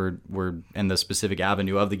game that we're in, the specific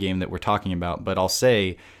avenue of the game that we're talking about, but I'll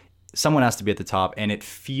say someone has to be at the top, and it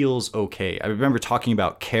feels okay. I remember talking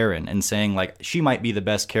about Karen and saying, like, she might be the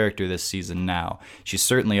best character this season now. She's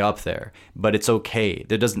certainly up there, but it's okay.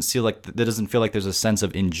 That doesn't feel like there's a sense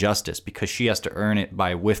of injustice, because she has to earn it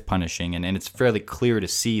by whiff punishing, and it's fairly clear to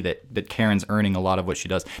see that Karen's earning a lot of what she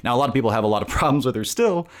does. Now, a lot of people have a lot of problems with her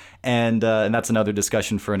still, and that's another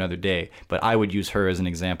discussion for another day, but I would use her as an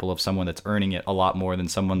example of someone that's earning it a lot more than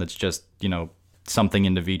someone that's just, something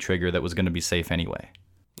into V-Trigger that was going to be safe anyway.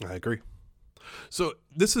 I agree. So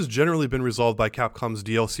this has generally been resolved by Capcom's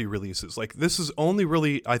DLC releases. Like, this is only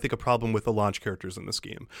really, I think, a problem with the launch characters in this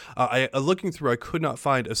game. Looking through, I could not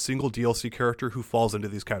find a single DLC character who falls into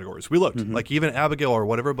these categories. We looked, like even Abigail or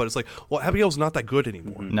whatever, but it's like, well, Abigail's not that good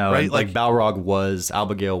anymore. No, right? like Balrog was,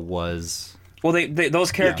 Abigail was. Well,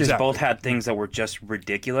 those characters exactly. both had things that were just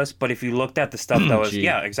ridiculous. But if you looked at the stuff that was, G.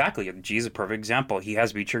 yeah, exactly. G's a perfect example. He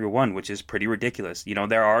has V-Trigger 1, which is pretty ridiculous. You know,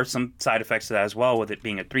 there are some side effects to that as well, with it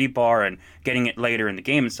being a 3-bar and getting it later in the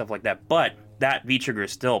game and stuff like that. But that V-Trigger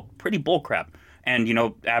is still pretty bullcrap. And, you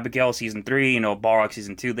know, Abigail Season 3, you know, Balrog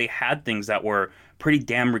Season 2, they had things that were pretty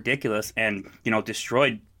damn ridiculous and, you know,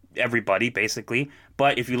 destroyed everybody, basically.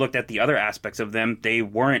 But if you looked at the other aspects of them, they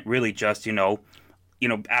weren't really just, you know,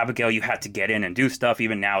 Abigail, you had to get in and do stuff,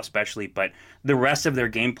 even now especially, but the rest of their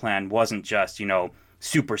game plan wasn't just, you know,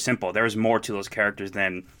 super simple. There was more to those characters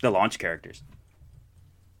than the launch characters.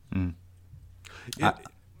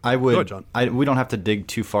 I would. Go ahead, John. We don't have to dig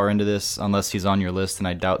too far into this unless he's on your list, and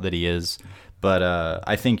I doubt that he is. But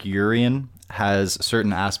I think Urien has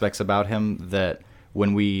certain aspects about him that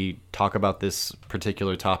when we talk about this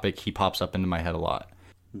particular topic, he pops up into my head a lot.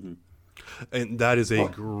 And that is a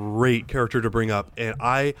great character to bring up.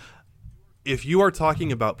 And if you are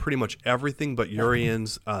talking about pretty much everything but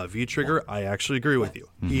Urien's V-Trigger, I actually agree with you.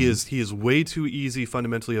 He is way too easy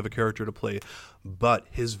fundamentally of a character to play, but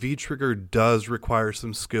his V-Trigger does require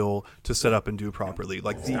some skill to set up and do properly.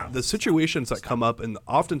 Like the situations that come up, and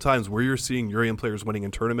oftentimes where you're seeing Urien players winning in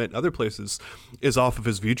tournament and other places, is off of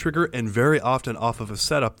his V-Trigger, and very often off of a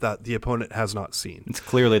setup that the opponent has not seen. It's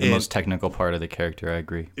clearly the most technical part of the character. I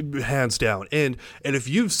agree. Hands down. And if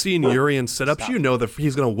you've seen Urien setups, you know that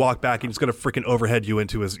he's going to walk back and he's going to freaking overhead you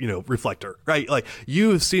into his, reflector, right? Like,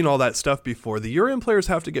 you've seen all that stuff before. The Urien players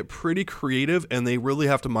have to get pretty creative, and they really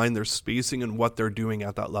have to mind their spacing and what they're doing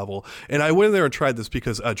at that level. And I went in there and tried this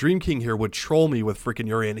because Dream King here would troll me with freaking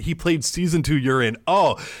Urien. He played Season 2 Urien.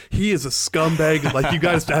 Oh, he is a scumbag. Like, you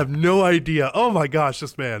guys have no idea. Oh my gosh,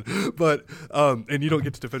 this man. But, and you don't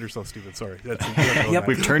get to defend yourself, Steven. Sorry. Yep.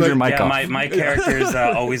 We've turned your mic off. My characters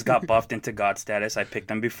always got buffed into God status. I picked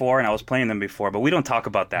them before, and I was playing them before, but we don't talk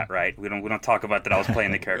about that, right? We don't talk about that I was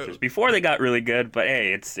playing the characters before they got really good, but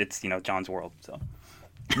hey, it's John's world, so.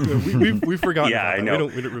 We've forgotten. Yeah, about I know.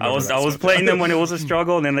 We don't remember I was playing them when it was a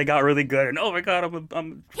struggle, and then they got really good, and oh my god,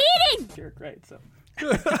 I'm jerk, right? So.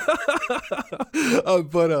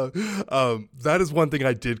 That is one thing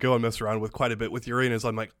I did go and mess around with quite a bit with Urien. Is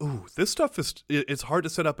I'm like, ooh, this stuff it's hard to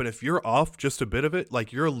set up, and if you're off just a bit of it,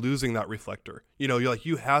 like, you're losing that reflector.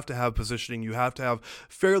 You have to have positioning, you have to have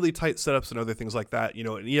fairly tight setups and other things like that. An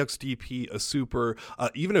EXDP, a super,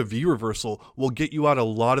 even a V reversal will get you out a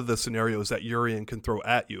lot of the scenarios that Urien can throw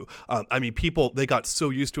at you. People, they got so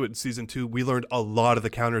used to it in Season 2, we learned a lot of the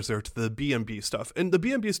counters there to the BMB stuff, and the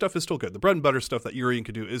BMB stuff is still good. The bread and butter stuff that Urien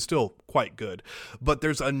can do is still quite good, but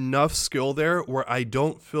there's enough skill there where I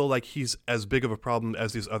don't feel like he's as big of a problem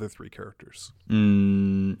as these other three characters.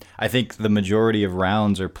 I think the majority of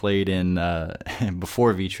rounds are played in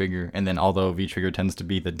before V-Trigger, and then although V-Trigger tends to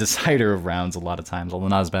be the decider of rounds a lot of times, although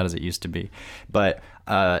not as bad as it used to be. But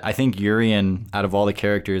I think Urien, out of all the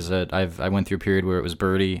characters that I went through a period where it was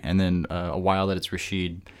Birdie, and then a while that it's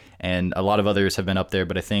Rashid, and a lot of others have been up there,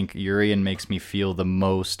 but I think Urien makes me feel the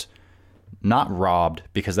most not robbed,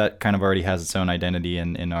 because that kind of already has its own identity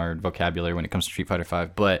in our vocabulary when it comes to Street Fighter V,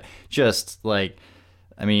 but just like,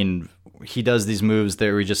 he does these moves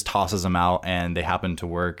that he just tosses them out and they happen to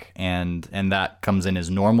work, and that comes in his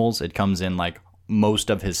normals. It comes in like most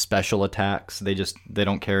of his special attacks. They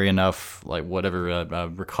don't carry enough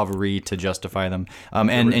recovery to justify them.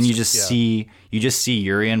 And you just see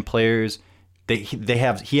Urien players.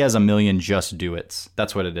 He has a million just do it's.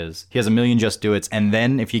 That's what it is. He has a million just do it's, and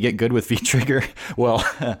then if you get good with V-Trigger, well,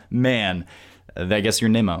 man, I guess you're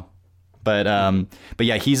Nemo. But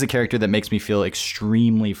yeah, he's a character that makes me feel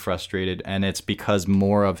extremely frustrated, and it's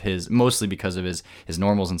mostly because of his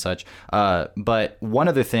normals and such. But one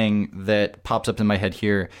other thing that pops up in my head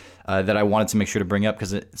here that I wanted to make sure to bring up,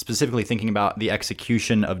 because specifically thinking about the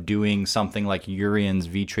execution of doing something like Urien's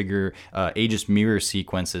V-Trigger Aegis Mirror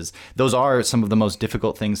sequences, those are some of the most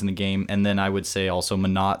difficult things in the game, and then I would say also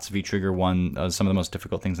Manat's V-Trigger one, some of the most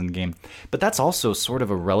difficult things in the game. But that's also sort of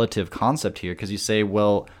a relative concept here, because you say,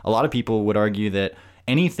 well, a lot of people would argue that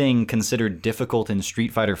anything considered difficult in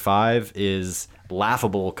Street Fighter V is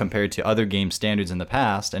laughable compared to other game standards in the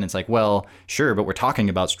past. And it's like, well, sure, but we're talking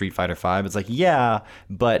about Street Fighter V. It's like, yeah,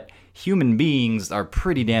 but human beings are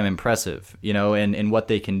pretty damn impressive, in what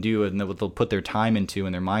they can do and what they'll put their time into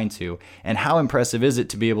and their mind to. And how impressive is it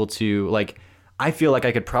to be able to, like, I feel like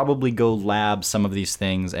I could probably go lab some of these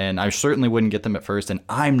things, and I certainly wouldn't get them at first, and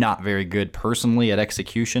I'm not very good personally at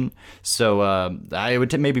execution, so I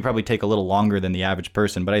would maybe probably take a little longer than the average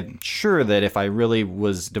person, but I'm sure that if I really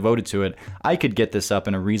was devoted to it, I could get this up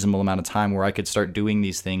in a reasonable amount of time where I could start doing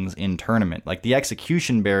these things in tournament. Like, the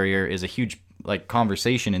execution barrier is a huge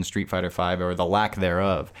conversation in Street Fighter V, or the lack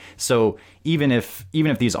thereof. So even if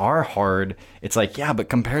these are hard, it's like, yeah, but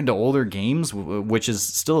compared to older games, which is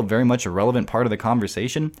still very much a relevant part of the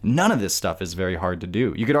conversation, none of this stuff is very hard to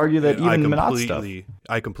do. You could argue that even Minot stuff.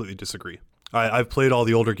 I completely disagree. I've played all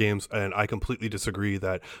the older games, and I completely disagree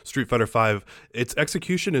that Street Fighter V, its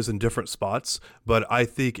execution is in different spots, but I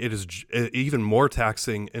think it is even more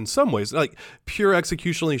taxing in some ways. Like, pure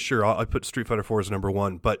executionally, sure, I put Street Fighter 4 as number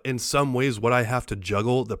one, but in some ways, what I have to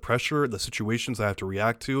juggle, the pressure, the situations I have to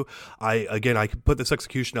react to, I could put this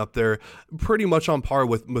execution up there pretty much on par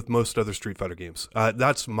with most other Street Fighter games.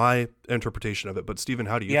 That's my interpretation of it, but Steven,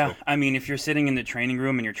 how do you feel? Yeah, I mean, if you're sitting in the training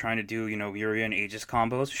room and you're trying to do, Uri and Aegis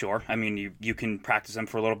combos, sure. I mean, you can practice them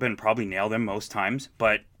for a little bit and probably nail them most times,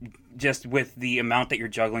 but just with the amount that you're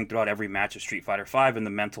juggling throughout every match of Street Fighter V and the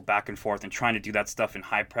mental back and forth and trying to do that stuff in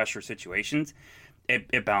high pressure situations,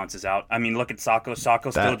 it balances out. I mean, look at Sako.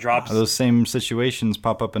 Sako still drops. Those same situations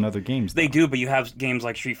pop up in other games, though. They do, but you have games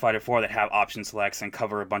like Street Fighter 4 that have option selects and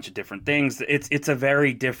cover a bunch of different things. It's a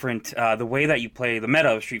very different, the way that you play the meta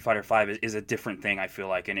of Street Fighter 5 is a different thing, I feel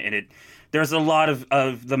like, and there's a lot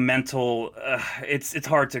of the mental, it's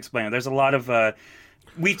hard to explain. There's a lot of,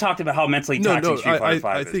 we talked about how mentally taxing Street Fighter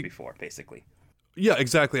 5 is before, basically. Yeah,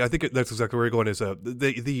 exactly. I think that's exactly where you're going. Is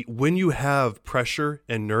when you have pressure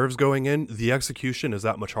and nerves going in, the execution is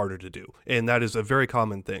that much harder to do, and that is a very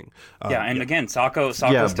common thing. Again, Sako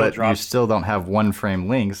still but drops. You still don't have one frame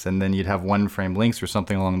links, and then you'd have one frame links or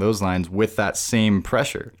something along those lines with that same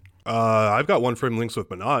pressure. I've got one frame links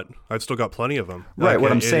with Minot. I've still got plenty of them. Right.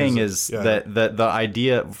 What I'm saying is that the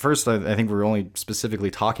idea, first, I think we're only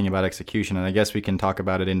specifically talking about execution, and I guess we can talk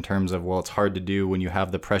about it in terms of, well, it's hard to do when you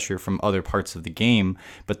have the pressure from other parts of the game,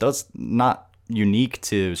 but that's not unique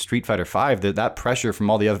to Street Fighter V. That pressure from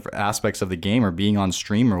all the other aspects of the game, or being on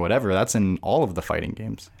stream or whatever, that's in all of the fighting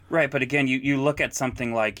games. Right, but again, you look at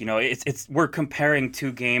something like, we're comparing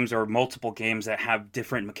two games or multiple games that have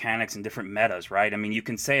different mechanics and different metas, right? I mean, you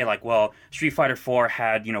can say like, well, Street Fighter 4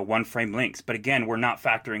 had, one frame links, but again, we're not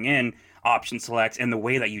factoring in option selects and the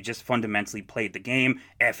way that you just fundamentally played the game,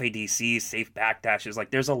 FADCs, safe backdashes.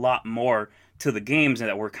 Like, there's a lot more to the games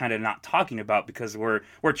that we're kind of not talking about because we're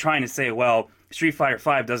trying to say, well, Street Fighter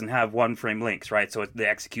V doesn't have one frame links, right? So the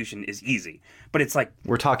execution is easy. But it's like...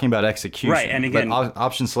 We're talking about execution. Right, and again... But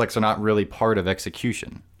option selects are not really part of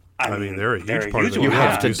execution. I mean, they're a huge part of it. You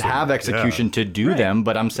have to have execution to do them,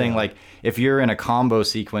 but I'm saying, like, if you're in a combo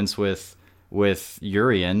sequence with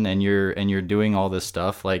Urien and you're doing all this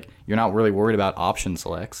stuff, like, you're not really worried about option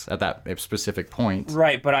selects at that specific point.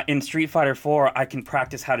 Right, but in Street Fighter 4, I can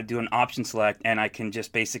practice how to do an option select, and I can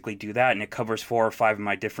just basically do that, and it covers 4 or 5 of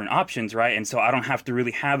my different options, right? And so I don't have to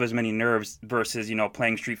really have as many nerves versus,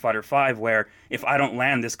 playing Street Fighter 5, where if I don't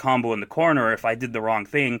land this combo in the corner, or if I did the wrong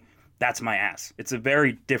thing, that's my ass. It's a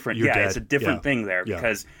very different, it's a different thing there,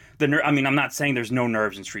 because I'm not saying there's no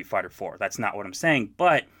nerves in Street Fighter 4. That's not what I'm saying,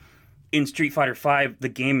 but in Street Fighter V, the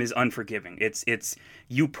game is unforgiving. It's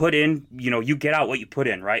you put in, you get out what you put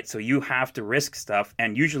in, right? So you have to risk stuff,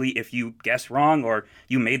 and usually if you guess wrong or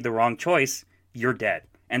you made the wrong choice, you're dead.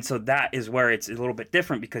 And so that is where it's a little bit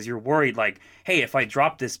different, because you're worried like, hey, if I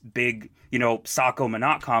drop this big, Sako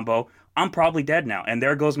Minot combo, I'm probably dead now, and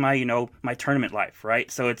there goes my, my tournament life,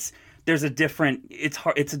 right? So it's a different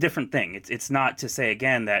thing. It's not to say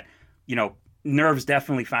again that, nerves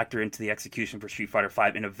definitely factor into the execution for Street Fighter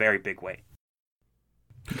V in a very big way.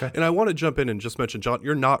 Okay. And I want to jump in and just mention, John,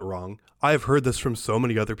 you're not wrong. I've heard this from so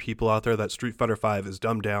many other people out there that Street Fighter V is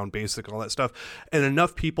dumbed down, basic, and all that stuff. And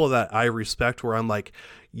enough people that I respect where I'm like,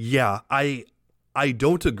 yeah, I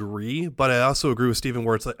don't agree, but I also agree with Steven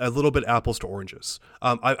where it's a little bit apples to oranges.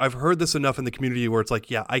 I've heard this enough in the community where it's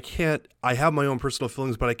like, yeah, I have my own personal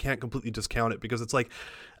feelings, but I can't completely discount it, because it's like,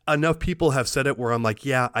 enough people have said it where I'm like,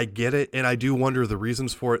 yeah, I get it. And I do wonder the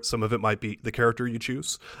reasons for it. Some of it might be the character you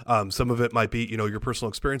choose. Some of it might be, your personal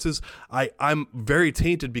experiences. I'm very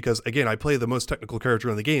tainted because, again, I play the most technical character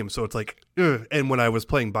in the game. So it's like, ugh. And when I was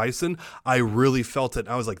playing Bison, I really felt it.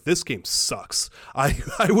 I was like, this game sucks. I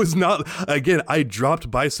was not, again, I dropped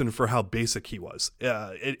Bison for how basic he was.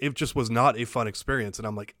 It just was not a fun experience. And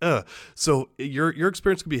I'm like, ugh. So your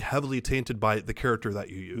experience could be heavily tainted by the character that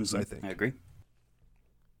you use, I think. I agree.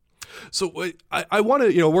 So I want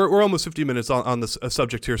to, we're almost 50 minutes on this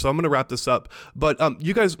subject here, so I'm going to wrap this up. But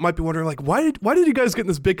you guys might be wondering, like, why did you guys get in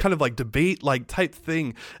this big kind of like debate like type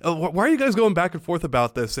thing? Why are you guys going back and forth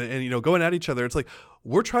about this and going at each other? It's like,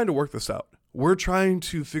 we're trying to work this out. We're trying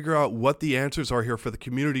to figure out what the answers are here for the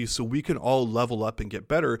community so we can all level up and get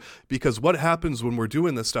better, because what happens when we're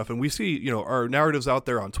doing this stuff, and we see, our narratives out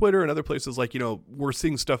there on Twitter and other places, like, we're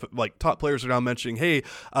seeing stuff like top players are now mentioning, hey,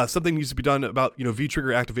 something needs to be done about, V-trigger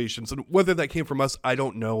activations. And whether that came from us, I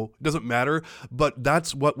don't know. It doesn't matter. But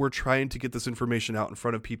that's what we're trying to get this information out in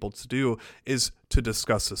front of people to do, is to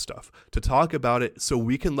discuss this stuff, to talk about it so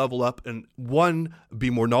we can level up and, one, be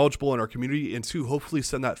more knowledgeable in our community, and two, hopefully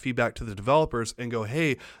send that feedback to the developers and go,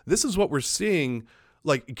 hey, this is what we're seeing.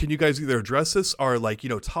 Like, can you guys either address this or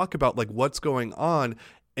talk about like what's going on,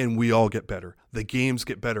 and we all get better. The games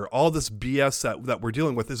get better. All this BS that we're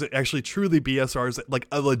dealing with, is it actually truly BS, or is it like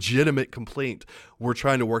a legitimate complaint? We're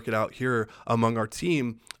trying to work it out here among our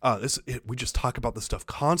team. We just talk about this stuff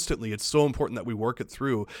constantly. It's so important that we work it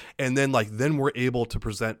through, and then we're able to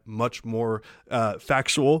present much more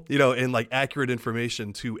factual, and like accurate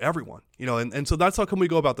information to everyone, and so that's how come we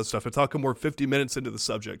go about this stuff. It's how come we're 50 minutes into the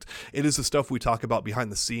subject. It is the stuff we talk about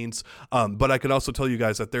behind the scenes. But I can also tell you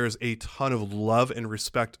guys that there is a ton of love and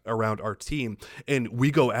respect around our team, and we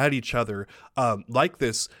go at each other like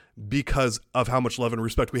this because of how much love and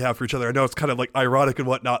respect we have for each other. I know it's kind of like ironic and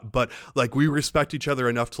whatnot, but like we respect each other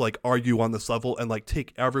enough to like argue on this level and like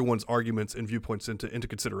take everyone's arguments and viewpoints into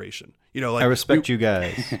consideration. I respect you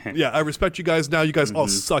guys. Yeah, I respect you guys. Now you guys all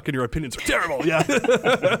suck and your opinions are terrible. Yeah.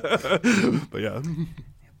 But yeah.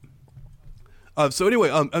 So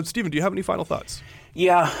anyway, Steven, do you have any final thoughts?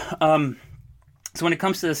 Yeah. So when it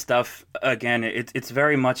comes to this stuff, again, it's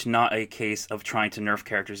very much not a case of trying to nerf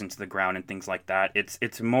characters into the ground and things like that.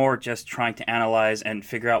 It's more just trying to analyze and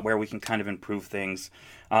figure out where we can kind of improve things.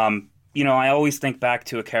 I always think back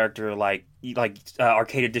to a character like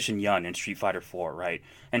Arcade Edition Yun in Street Fighter 4, right?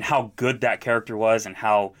 And how good that character was, and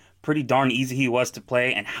how pretty darn easy he was to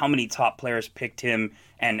play, and how many top players picked him,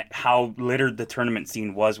 and how littered the tournament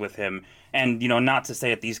scene was with him. And, not to say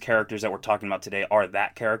that these characters that we're talking about today are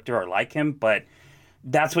that character or like him, but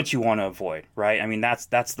that's what you want to avoid, right? I mean, that's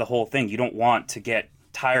the whole thing. You don't want to get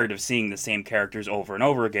tired of seeing the same characters over and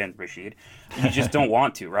over again, Rashid. You just don't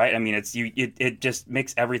want to, right? I mean, it just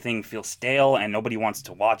makes everything feel stale, and nobody wants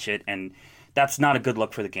to watch it, and that's not a good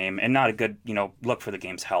look for the game, and not a good, look for the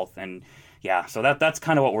game's health. And yeah, so that's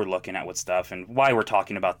kind of what we're looking at with stuff, and why we're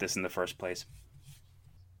talking about this in the first place.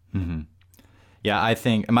 Mm-hmm. Yeah, I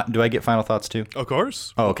think. Do I get final thoughts too? Of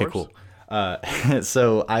course. Oh, okay, cool.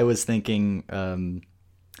 So I was thinking,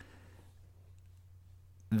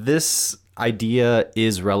 this idea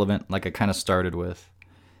is relevant, like I kind of started with,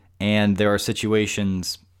 and there are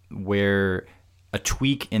situations where a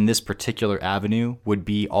tweak in this particular avenue would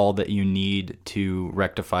be all that you need to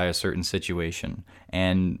rectify a certain situation.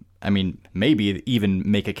 And I mean, maybe even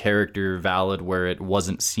make a character valid where it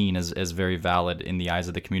wasn't seen as very valid in the eyes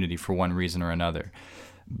of the community for one reason or another.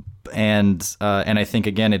 And I think,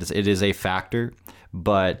 again, it is a factor,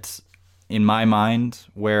 but in my mind,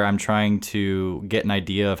 where I'm trying to get an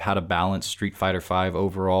idea of how to balance Street Fighter V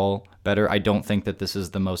overall better, I don't think that this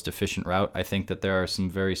is the most efficient route. I think that there are some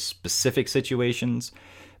very specific situations,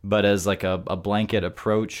 but as like a blanket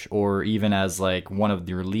approach, or even as like one of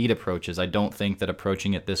your lead approaches, I don't think that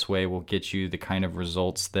approaching it this way will get you the kind of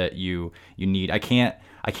results that you need. I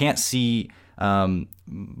can't see,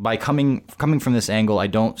 by coming from this angle, I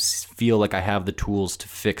don't feel like I have the tools to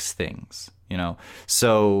fix things.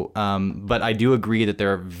 So but I do agree that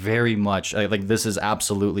there are very much like this is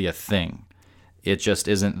absolutely a thing. It just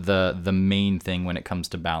isn't the main thing when it comes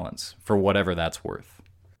to balance, for whatever that's worth.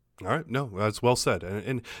 All right. No, that's well said.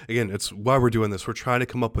 And again, it's why we're doing this. We're trying to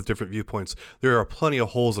come up with different viewpoints. There are plenty of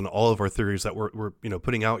holes in all of our theories that we're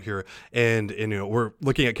putting out here. And we're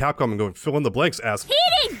looking at Capcom and going, fill in the blanks, ask,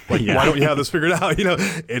 like, why don't you have this figured out?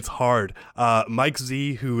 It's hard. Mike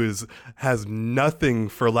Z, who has nothing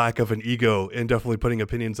for lack of an ego, and definitely putting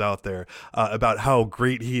opinions out there about how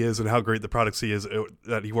great he is and how great the products he is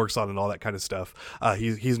that he works on and all that kind of stuff.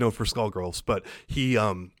 He's known for Skullgirls, but he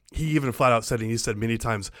even flat out said, and he said many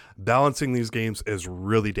times, balancing these games is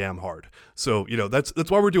really damn hard. So,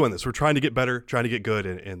 that's why we're doing this. We're trying to get better, trying to get good,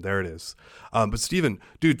 and there it is. But Steven,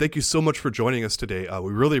 dude, thank you so much for joining us today.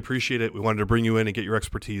 We really appreciate it. We wanted to bring you in and get your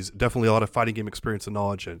expertise. Definitely a lot of fighting game experience and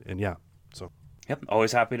knowledge, and yeah. So. Yep,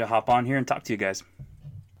 always happy to hop on here and talk to you guys.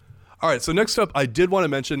 All right, so next up, I did want to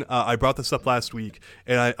mention, I brought this up last week,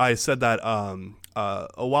 and I said that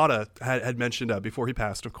Iwata had mentioned before he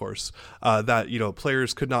passed, of course, that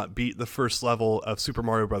players could not beat the first level of Super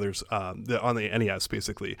Mario Brothers on the NES,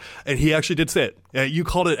 basically, and he actually did say it. You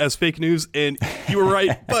called it as fake news, and you were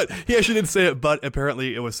right, but he actually did say it. But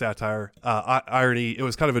apparently, it was satire, irony. It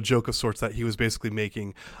was kind of a joke of sorts that he was basically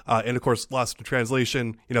making, and of course, lost in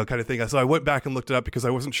translation, kind of thing. So I went back and looked it up because I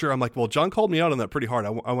wasn't sure. I'm like, well, John called me out on that pretty hard. I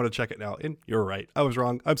want to check it now, and you're right. I was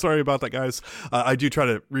wrong. I'm sorry about that, guys. I do try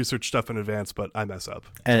to research stuff in advance, but I mess up.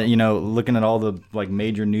 And looking at all the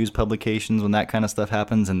major news publications when that kind of stuff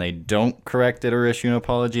happens and they don't correct it or issue an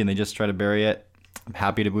apology and they just try to bury it, I'm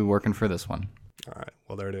happy to be working for this one. All right.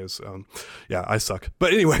 Well, there it is. Yeah, I suck.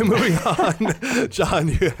 But anyway, moving on. John,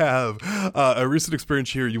 you have a recent experience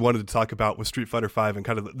here you wanted to talk about with Street Fighter V and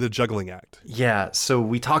kind of the juggling act. Yeah, so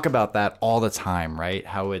we talk about that all the time, right?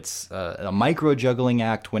 How it's a micro juggling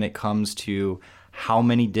act when it comes to how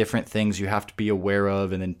many different things you have to be aware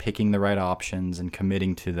of and then picking the right options and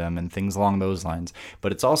committing to them and things along those lines.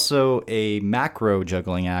 But it's also a macro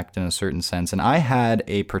juggling act in a certain sense. And I had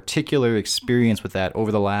a particular experience with that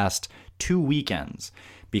over the last 2 weekends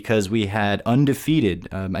because we had undefeated.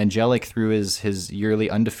 Angelic threw his yearly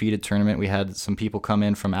undefeated tournament. We had some people come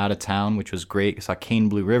in from out of town, which was great. We saw Kane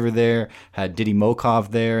Blue River there, had Diddy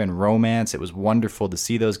Mokov there, and Romance. It was wonderful to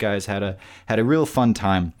see those guys. Had a real fun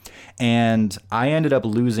time. And I ended up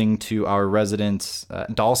losing to our resident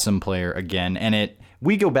Dalsum player again, and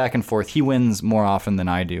we go back and forth. He wins more often than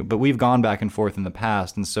I do, but we've gone back and forth in the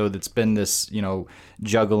past, and so it's been this,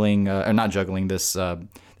 juggling, or not juggling, this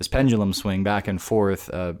pendulum swing back and forth,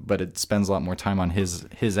 but it spends a lot more time on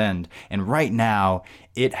his end. And right now,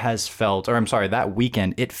 that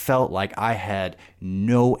weekend, it felt like I had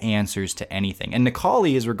no answers to anything. And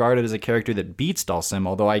Necalli is regarded as a character that beats Dalsum,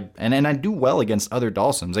 although I do well against other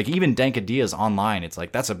Dalsums. Like even Dankadia's online, it's like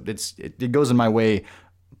it goes in my way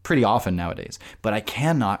pretty often nowadays, but I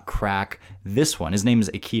cannot crack this one. His name is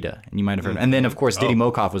Akita, and you might have heard him. And then, of course, Diddy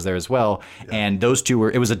Mokov was there as well, and those two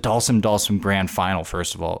it was a Dalsum grand final,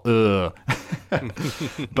 first of all. Ugh.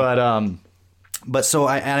 But so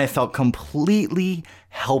I felt completely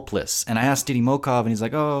helpless, and I asked Diddy Mokov, and he's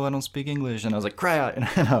like, "Oh, I don't speak English," and I was like, "Cry out."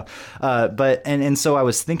 And so I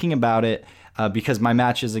was thinking about it. Because my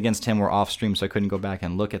matches against him were off stream, so I couldn't go back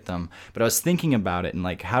and look at them. But I was thinking about it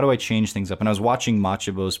and how do I change things up? And I was watching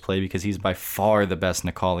Machabos play because he's by far the best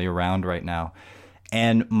Necalli around right now.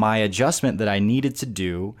 And my adjustment that I needed to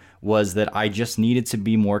do was that I just needed to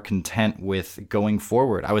be more content with going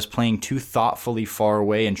forward. I was playing too thoughtfully far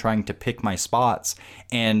away and trying to pick my spots.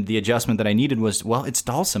 And the adjustment that I needed was, well, it's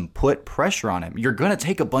Dalsum. Put pressure on him. You're going to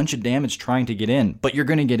take a bunch of damage trying to get in, but you're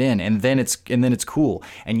going to get in, and then it's cool.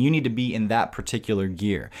 And you need to be in that particular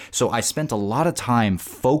gear. So I spent a lot of time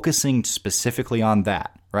focusing specifically on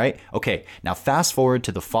that. Right? Okay, now fast forward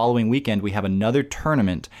to the following weekend, we have another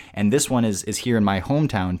tournament, and this one is here in my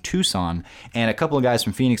hometown, Tucson, and a couple of guys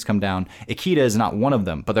from Phoenix come down. Akita is not one of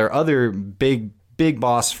them, but there are other big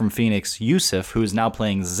boss from Phoenix, Yusuf, who is now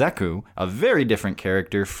playing Zeku, a very different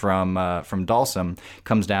character from Dalsum,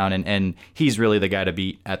 comes down, and he's really the guy to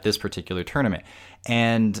beat at this particular tournament.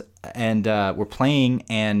 And we're playing,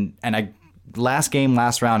 and last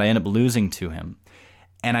round, I end up losing to him.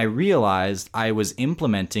 And I realized I was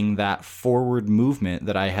implementing that forward movement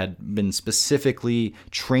that I had been specifically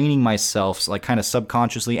training myself, kind of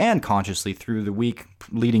subconsciously and consciously through the week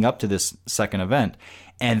leading up to this second event.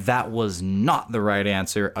 And that was not the right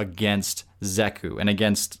answer against Zeku and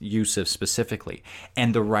against Yusuf specifically.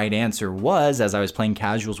 And the right answer was, as I was playing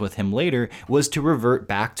casuals with him later, was to revert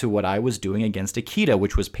back to what I was doing against Akita,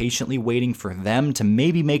 which was patiently waiting for them to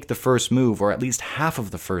maybe make the first move or at least half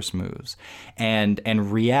of the first moves and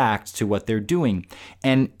react to what they're doing.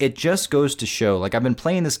 And it just goes to show, I've been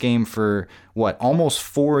playing this game for almost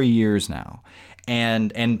 4 years now.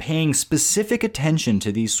 And paying specific attention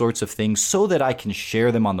to these sorts of things so that I can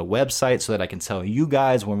share them on the website, so that I can tell you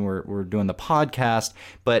guys when we're doing the podcast,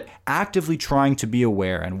 but actively trying to be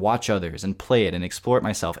aware and watch others and play it and explore it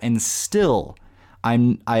myself. And still,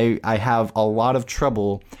 I have a lot of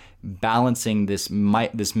trouble balancing this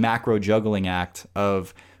macro juggling act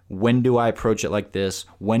of when do I approach it like this?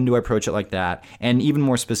 When do I approach it like that? And even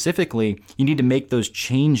more specifically, you need to make those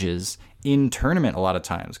changes in tournament a lot of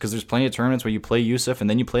times, because there's plenty of tournaments where you play Yusuf and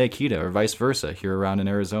then you play Akita or vice versa here around in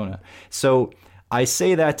Arizona. So I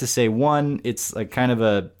say that to say, one, it's like kind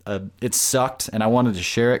of it sucked, and I wanted to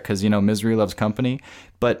share it because, misery loves company.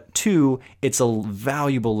 But two, it's a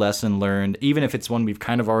valuable lesson learned, even if it's one we've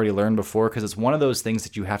kind of already learned before, because it's one of those things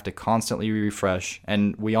that you have to constantly refresh.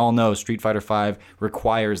 And we all know Street Fighter V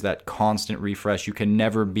requires that constant refresh. You can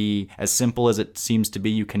never be, as simple as it seems to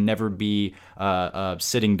be, you can never be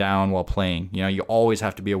sitting down while playing. You always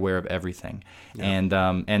have to be aware of everything.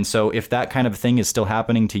 Yeah. And so if that kind of thing is still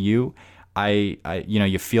happening to you,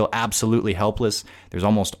 you feel absolutely helpless. There's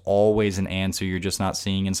almost always an answer you're just not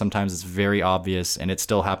seeing, and sometimes it's very obvious, and it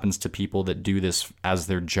still happens to people that do this as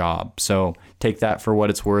their job. So take that for what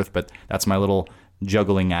it's worth, but that's my little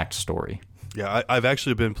juggling act story. Yeah, I've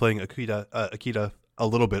actually been playing Akita a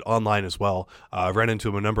little bit online as well. I've ran into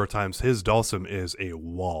him a number of times. His Dhalsim is a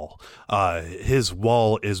wall. His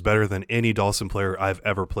wall is better than any Dhalsim player I've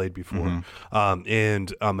ever played before.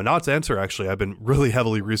 And Manat's answer, actually, I've been really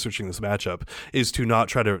heavily researching this matchup, is to not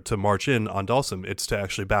try to march in on Dhalsim. It's to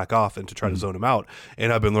actually back off and to try to zone him out.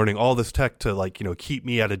 And I've been learning all this tech to keep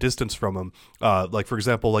me at a distance from him. For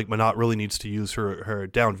example, Manat really needs to use her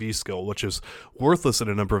down V skill, which is worthless in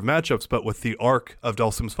a number of matchups, but with the arc of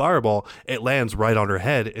Dhalsim's fireball, it lands right on her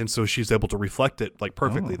head, and so she's able to reflect it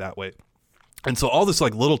perfectly that way. And so all this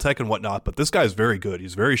little tech and whatnot, but this guy's very good.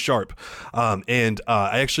 He's very sharp. And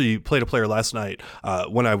I actually played a player last night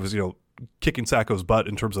when I was kicking Sacco's butt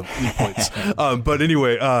in terms of lead points. But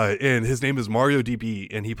anyway, and his name is Mario DB,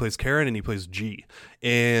 and he plays Karen and he plays G.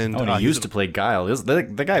 And he used to play Guile.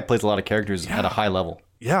 The guy plays a lot of characters at a high level.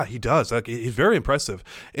 Yeah, he does. He's very impressive.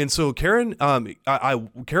 And so Karen, I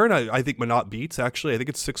think Manat beats, actually. I think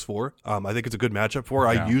it's 6-4. I think it's a good matchup for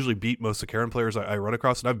her. Yeah. I usually beat most of the Karen players I run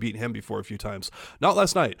across, and I've beaten him before a few times. Not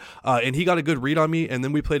last night. And he got a good read on me, and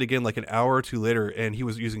then we played again an hour or two later, and he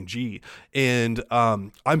was using G. And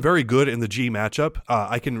I'm very good in the G matchup.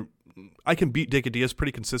 I can beat Decadias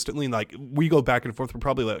pretty consistently. We go back and forth. We're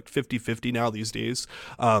probably 50-50 now these days.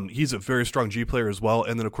 He's a very strong G player as well.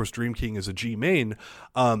 And then, of course, Dream King is a G main.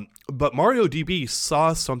 But Mario DB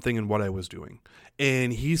saw something in what I was doing.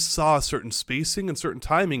 And he saw certain spacing and certain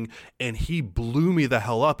timing, and he blew me the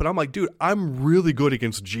hell up. And I'm like, dude, I'm really good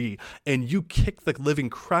against G, and you kicked the living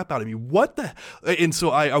crap out of me. What the? And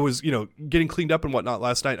so I was, getting cleaned up and whatnot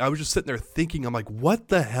last night. I was just sitting there thinking, I'm like, what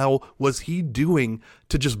the hell was he doing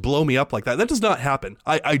to just blow me up like that? That does not happen.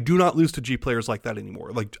 I do not lose to G players like that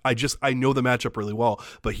anymore. I know the matchup really well,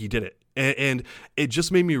 but he did it. And it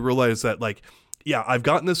just made me realize that, yeah, I've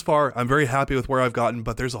gotten this far. I'm very happy with where I've gotten,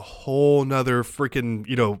 but there's a whole nother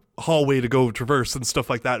freaking, hallway to go traverse and stuff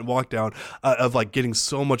like that and walk down of getting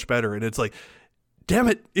so much better. And it's damn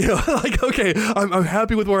it, okay, I'm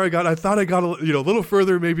happy with where I got. I thought I got a little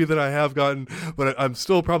further maybe than I have gotten, but I'm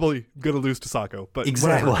still probably going to lose to Sacco. But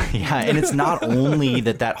exactly, yeah. And it's not only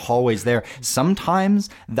that hallway's there. Sometimes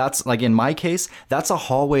that's in my case, that's a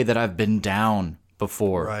hallway that I've been down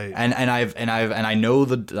before, right? And I know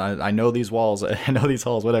these walls, I know these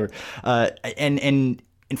halls, whatever. And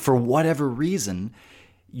for whatever reason,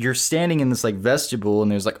 you're standing in this vestibule,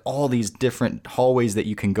 and there's all these different hallways that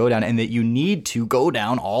you can go down, and that you need to go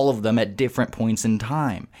down all of them at different points in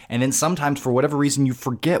time. And then sometimes, for whatever reason, you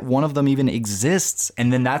forget one of them even exists,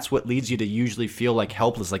 and then that's what leads you to usually feel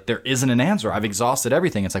helpless, there isn't an answer. I've exhausted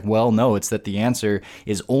everything. It's well, no, it's that the answer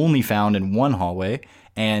is only found in one hallway,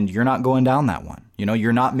 and you're not going down that one.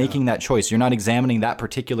 You're not making that choice. You're not examining that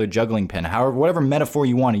particular juggling pin. However, whatever metaphor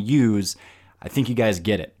you want to use, I think you guys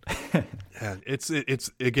get it. Yeah,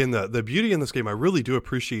 it's again, the beauty in this game. I really do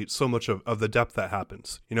appreciate so much of the depth that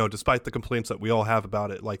happens. Despite the complaints that we all have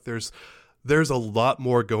about it, there's a lot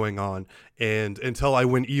more going on. And until I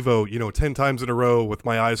win Evo, 10 times in a row with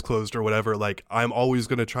my eyes closed or whatever, I'm always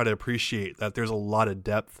going to try to appreciate that there's a lot of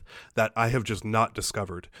depth that I have just not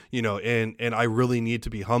discovered, and I really need to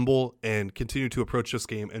be humble and continue to approach this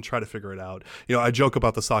game and try to figure it out. I joke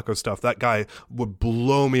about the Sacco stuff. That guy would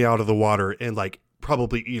blow me out of the water and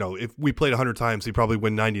probably, if we played 100 times, he'd probably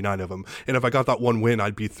win 99 of them. And if I got that one win,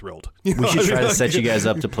 I'd be thrilled. We should try to set you guys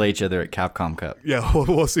up to play each other at Capcom Cup. Yeah,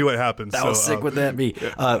 we'll see what happens. How sick would that be?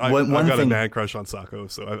 I've got a man crush on Sacco,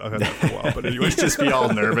 so I've had that for a while. But anyway, he'd just be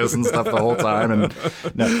all nervous and stuff the whole time.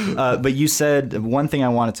 But you said one thing I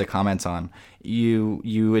wanted to comment on.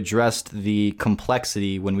 You addressed the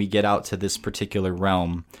complexity when we get out to this particular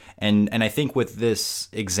realm. And I think with this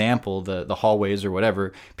example, the hallways or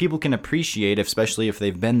whatever, people can appreciate, especially if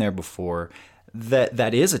they've been there before,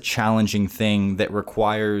 that is a challenging thing that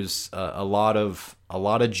requires a lot of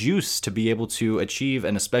juice to be able to achieve,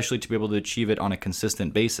 and especially to be able to achieve it on a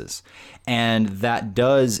consistent basis. And that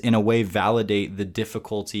does, in a way, validate the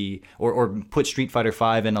difficulty or put Street Fighter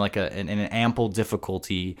V in an ample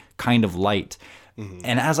difficulty kind of light.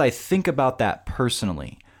 And as I think about that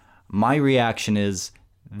personally, my reaction is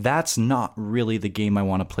that's not really the game I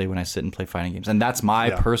want to play when I sit and play fighting games. And that's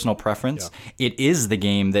my personal preference. Yeah. It is the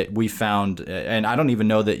game that we found, and I don't even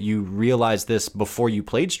know that you realized this before you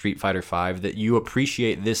played Street Fighter V, that you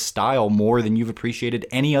appreciate this style more than you've appreciated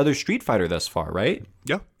any other Street Fighter thus far, right?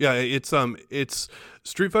 Yeah. It's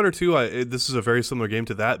Street Fighter 2, this is a very similar game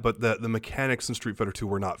to that, but the mechanics in Street Fighter 2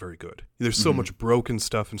 were not very good. There's so much broken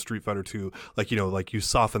stuff in Street Fighter 2, like you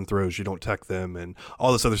soften throws, you don't tech them, and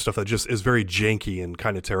all this other stuff that just is very janky and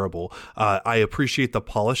kind of terrible. I appreciate the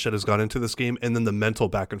polish that has gone into this game, and then the mental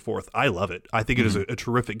back and forth. I love it. I think it is a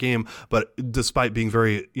terrific game, but despite being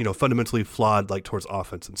very, fundamentally flawed, like towards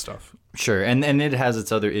offense and stuff. Sure, and it has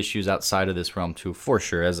its other issues outside of this realm too, for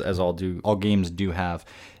sure, as all games do have.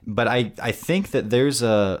 But I think that there's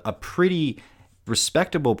a pretty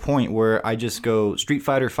respectable point where I just go Street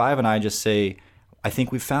Fighter V and I just say, I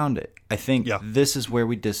think we found it. I think this is where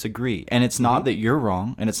we disagree. And it's not that you're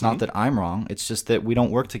wrong, and it's not that I'm wrong. It's just that we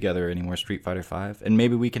don't work together anymore, Street Fighter V. And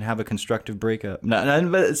maybe we can have a constructive breakup.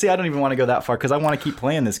 But see, I don't even want to go that far because I want to keep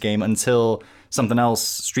playing this game until something else,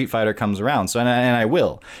 Street Fighter, comes around. So, and I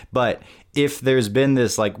will. But if there's been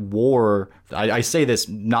this like war, I say this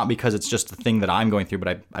not because it's just the thing that I'm going through,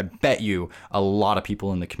 but I bet you a lot of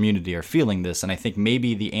people in the community are feeling this. And I think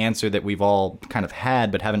maybe the answer that we've all kind of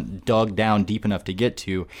had but haven't dug down deep enough to get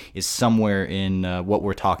to is somewhere in what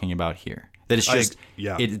we're talking about here. That it's just,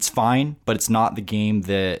 it's fine, but it's not the game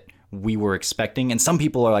that we were expecting. And some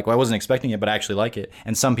people are like, well, I wasn't expecting it, but I actually like it.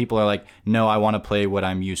 And some people are like, no, I want to play what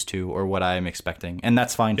I'm used to or what I'm expecting. And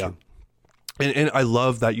that's fine too. And I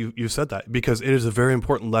love that you said that, because it is a very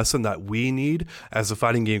important lesson that we need as a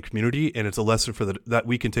fighting game community, and it's a lesson that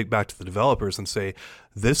we can take back to the developers and say,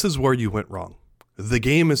 this is where you went wrong. The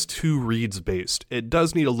game is too reads based. It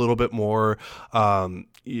does need a little bit more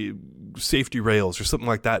safety rails or something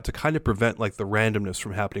like that to kind of prevent like the randomness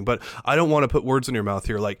from happening. But I don't want to put words in your mouth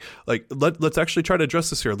here. Let's actually try to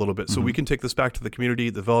address this here a little bit, so we can take this back to the community,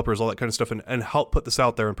 the developers, all that kind of stuff, and help put this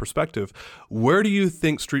out there in perspective. Where do you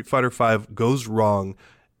think Street Fighter V goes wrong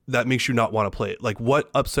that makes you not want to play it? Like,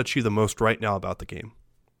 what upsets you the most right now about the game?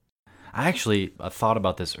 I actually thought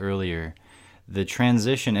about this earlier. The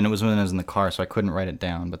transition, and it was when I was in the car, so I couldn't write it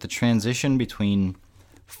down, but the transition between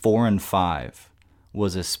 4 and 5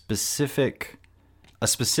 was a specific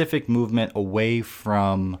movement away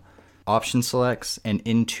from option selects and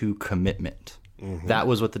into commitment. That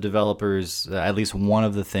was what the developers, at least one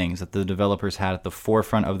of the things that the developers had at the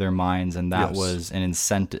forefront of their minds, and that was an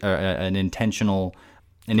intentional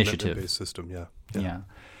initiative. Commitment-based system, yeah.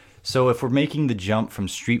 So if we're making the jump from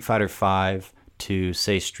Street Fighter V to,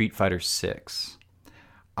 say, Street Fighter 6,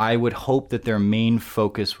 I would hope that their main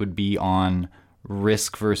focus would be on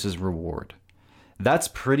risk versus reward. That's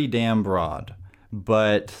pretty damn broad,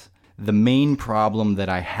 but the main problem that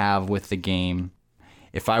I have with the game,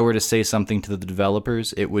 if I were to say something to the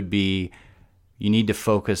developers, it would be, you need to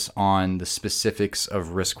focus on the specifics of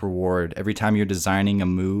risk reward. Every time you're designing a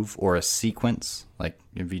move or a sequence, like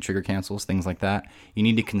V-trigger cancels, things like that, you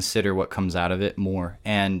need to consider what comes out of it more.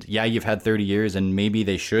 And yeah, you've had 30 years, and maybe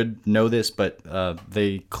they should know this, but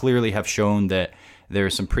they clearly have shown that there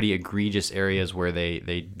are some pretty egregious areas where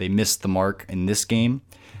they missed the mark in this game.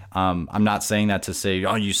 I'm not saying that to say,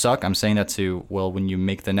 oh, you suck. I'm saying that to, well, when you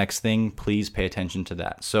make the next thing, please pay attention to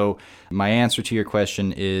that. So my answer to your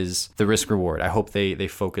question is the risk reward. I hope they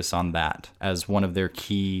focus on that as one of their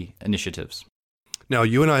key initiatives. Now,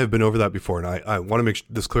 you and I have been over that before, and I want to make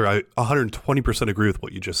this clear. I 120% agree with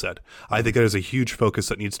what you just said. I think that is a huge focus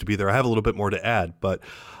that needs to be there. I have a little bit more to add, but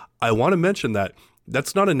I want to mention that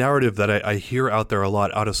that's not a narrative that I hear out there a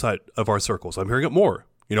lot outside of our circles. I'm hearing it more.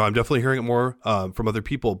 I'm definitely hearing it more from other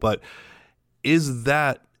people, but is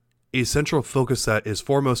that a central focus that is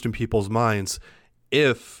foremost in people's minds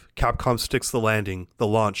if Capcom sticks the landing, the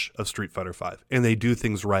launch of Street Fighter V, and they do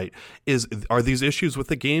things right? Are these issues with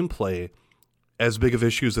the gameplay as big of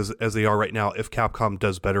issues as they are right now if Capcom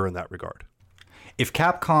does better in that regard? If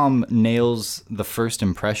Capcom nails the first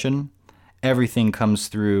impression, everything comes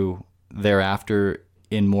through thereafter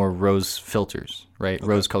in more rose filters, right? Okay.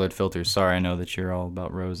 Rose-colored filters. Sorry, I know that you're all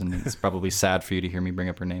about Rose, and it's probably sad for you to hear me bring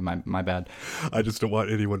up her name. My bad. I just don't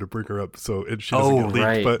want anyone to bring her up so she doesn't get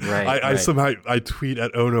leaked. But I somehow tweet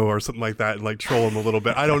at Ono or something like that and like troll him a little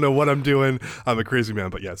bit. I don't know what I'm doing. I'm a crazy man,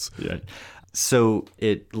 but yes. Yeah. So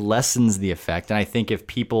it lessens the effect, and I think if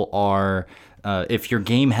people are, if your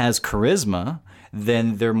game has charisma,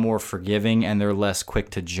 then they're more forgiving and they're less quick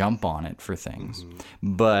to jump on it for things.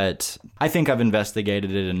 But I think I've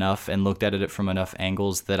investigated it enough and looked at it from enough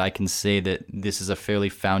angles that I can say that this is a fairly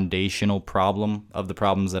foundational problem of the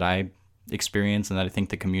problems that I experience and that I think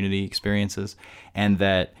the community experiences, and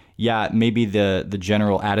that yeah, maybe the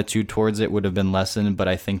general attitude towards it would have been lessened, but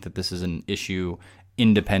I think that this is an issue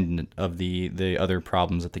independent of the other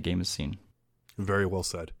problems that the game has seen. Very well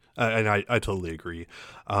said. And I totally agree.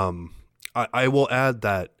 I will add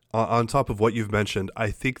that on top of what you've mentioned,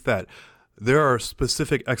 I think that there are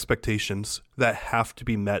specific expectations that have to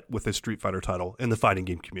be met with a Street Fighter title in the fighting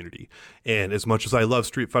game community. And as much as I love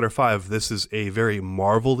Street Fighter V, this is a very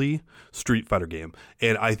Marvel-y Street Fighter game.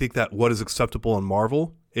 And I think that what is acceptable in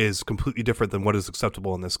Marvel is completely different than what is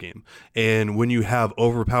acceptable in this game. And when you have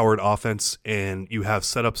overpowered offense and you have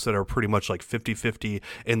setups that are pretty much like 50-50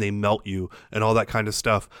 and they melt you and all that kind of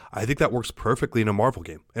stuff, I think that works perfectly in a Marvel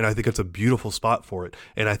game. And I think it's a beautiful spot for it.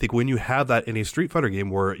 And I think when you have that in a Street Fighter game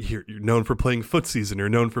where you're known for playing footsies and you're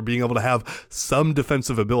known for being able to have some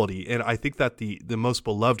defensive ability, and I think that the most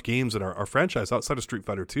beloved games in our franchise outside of Street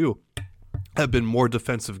Fighter 2 have been more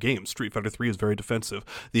defensive games. Street Fighter 3 is very defensive.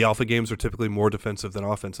 The alpha games are typically more defensive than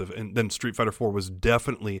offensive. And then Street Fighter 4 was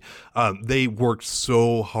definitely, they worked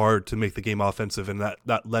so hard to make the game offensive, and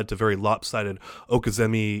that led to very lopsided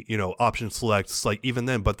Okazemi, option selects, like even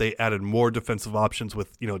then, but they added more defensive options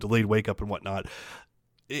with, delayed wake up and whatnot.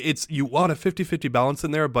 You want a 50-50 balance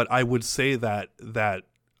in there, but I would say that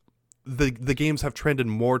the games have trended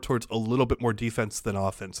more towards a little bit more defense than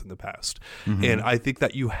offense in the past. Mm-hmm. And I think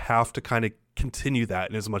that you have to kind of continue that.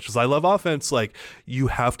 And as much as I love offense, like, you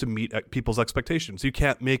have to meet people's expectations. You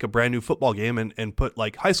can't make a brand new football game and put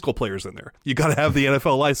like high school players in there. You got to have the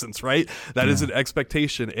NFL license, right? That is an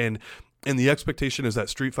expectation. And the expectation is that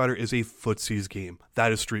Street Fighter is a footsies game.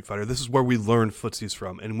 That is Street Fighter. This is where we learn footsies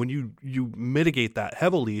from. And when you mitigate that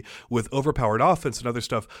heavily with overpowered offense and other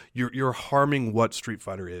stuff, you're harming what Street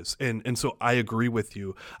Fighter is. And so I agree with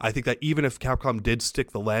you. I think that even if Capcom did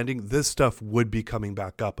stick the landing, this stuff would be coming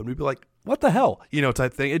back up. And we'd be like, what the hell,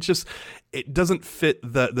 type thing. It doesn't fit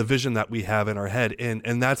the vision that we have in our head.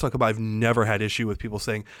 And that's like, I've never had issue with people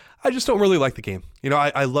saying, I just don't really like the game.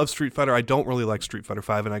 I love Street Fighter. I don't really like Street Fighter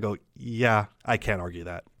 5. And I go, yeah, I can't argue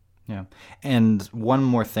that. Yeah. And one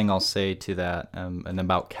more thing I'll say to that, and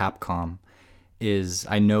about Capcom, is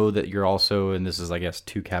I know that you're also, and this is, I guess,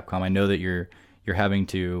 to Capcom, I know that you're having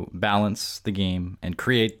to balance the game and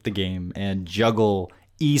create the game and juggle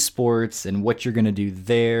esports and what you're going to do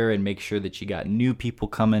there and make sure that you got new people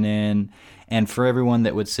coming in. And for everyone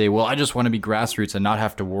that would say, well, I just want to be grassroots and not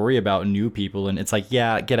have to worry about new people, and it's like,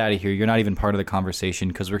 yeah, get out of here. You're not even part of the conversation,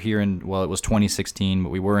 because we're here in, well, it was 2016,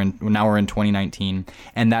 but now we're in 2019,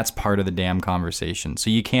 and that's part of the damn conversation.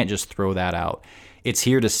 So you can't just throw that out. It's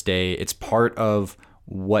here to stay. It's part of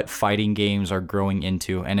what fighting games are growing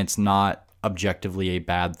into, and it's not objectively a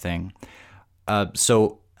bad thing.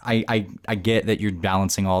 So I get that you're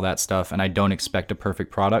balancing all that stuff, and I don't expect a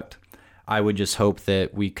perfect product. I would just hope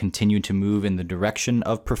that we continue to move in the direction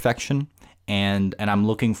of perfection, and I'm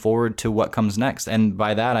looking forward to what comes next. And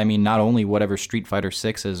by that, I mean not only whatever Street Fighter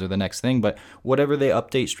 6 is or the next thing, but whatever they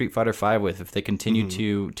update Street Fighter 5 with. If they continue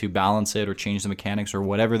to balance it or change the mechanics or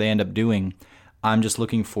whatever they end up doing, I'm just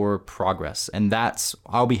looking for progress, and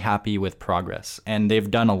I'll be happy with progress. And they've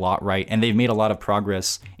done a lot right, and they've made a lot of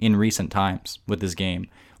progress in recent times with this game.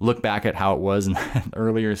 Look back at how it was in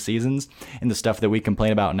earlier seasons and the stuff that we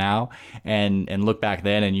complain about now, and look back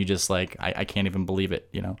then, and you just like, I can't even believe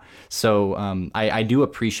it, So I do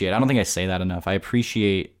appreciate, I don't think I say that enough, I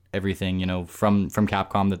appreciate everything, from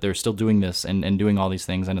Capcom, that they're still doing this and doing all these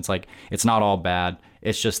things. And it's like, it's not all bad.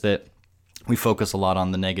 It's just that we focus a lot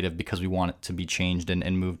on the negative because we want it to be changed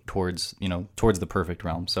and move towards the perfect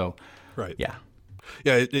realm. So, right. Yeah.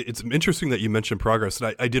 Yeah, it's interesting that you mentioned progress,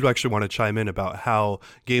 and I did actually want to chime in about how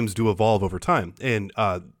games do evolve over time. And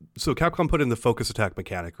so Capcom put in the focus attack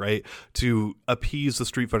mechanic, right, to appease the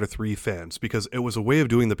Street Fighter 3 fans, because it was a way of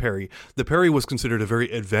doing the parry. The parry was considered a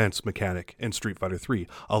very advanced mechanic in Street Fighter 3.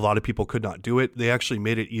 A lot of people could not do it. They actually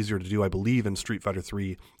made it easier to do, I believe, in Street Fighter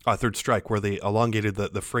 3 Third Strike, where they elongated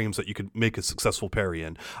the frames that you could make a successful parry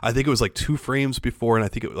in. I think it was like 2 frames before, and I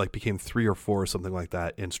think it became 3 or 4 or something like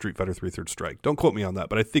that in Street Fighter 3 Third Strike. Don't quote me on that,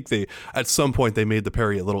 but I think at some point they made the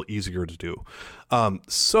parry a little easier to do.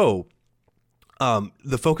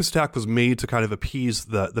 The focus attack was made to kind of appease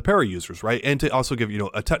the parry users, right? And to also give,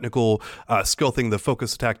 a technical skill thing, the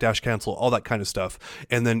focus attack, dash cancel, all that kind of stuff.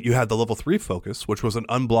 And then you had the level 3 focus, which was an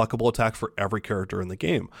unblockable attack for every character in the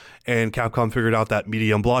game. And Capcom figured out that meaty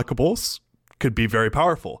unblockables could be very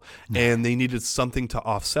powerful, and they needed something to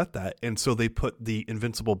offset that, and so they put the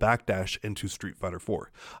invincible backdash into Street Fighter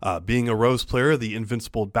 4. Being a Rose player, the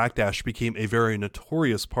invincible backdash became a very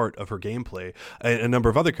notorious part of her gameplay, and a number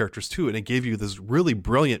of other characters too, and it gave you this really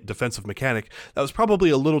brilliant defensive mechanic that was probably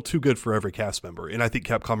a little too good for every cast member, and I think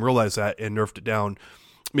Capcom realized that and nerfed it down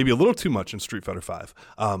maybe a little too much in Street Fighter 5.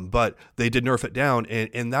 But they did nerf it down,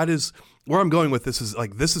 and that is where I'm going with this. Is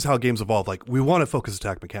like, this is how games evolve. Like, we want a focus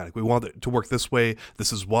attack mechanic. We want it to work this way.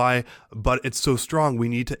 This is why, but it's so strong, we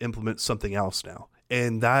need to implement something else now.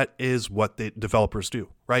 And that is what the developers do,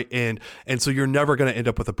 right? And so you're never going to end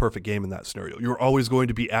up with a perfect game in that scenario. You're always going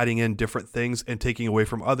to be adding in different things and taking away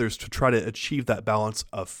from others to try to achieve that balance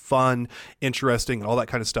of fun, interesting, and all that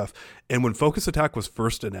kind of stuff. And when Focus Attack was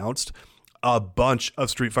first announced, a bunch of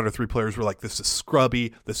Street Fighter 3 players were like, this is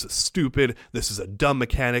scrubby, this is stupid, this is a dumb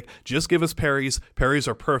mechanic, just give us parries. Parries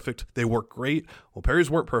are perfect, they work great. Well, parries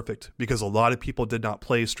weren't perfect because a lot of people did not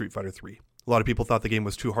play Street Fighter 3. A lot of people thought the game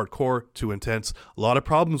was too hardcore, too intense. A lot of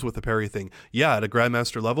problems with the parry thing. Yeah, at a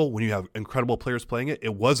Grandmaster level, when you have incredible players playing it,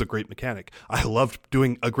 it was a great mechanic. I loved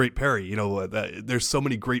doing a great parry. You know, there's so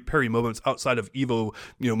many great parry moments outside of Evo,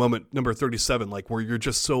 moment number 37, like where you're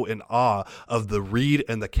just so in awe of the read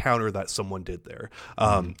and the counter that someone did there.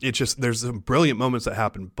 It just, there's some brilliant moments that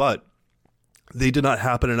happen, but they did not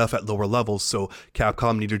happen enough at lower levels, so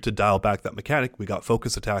Capcom needed to dial back that mechanic. We got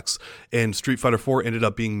focus attacks, and Street Fighter 4 ended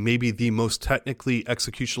up being maybe the most technically,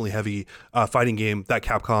 executionally heavy fighting game that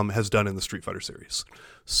Capcom has done in the Street Fighter series.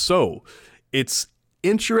 So it's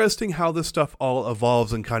interesting how this stuff all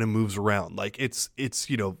evolves and kind of moves around. Like, it's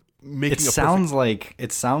making it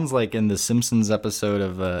sounds like in the Simpsons episode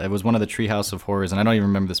of it was one of the Treehouse of Horrors, and I don't even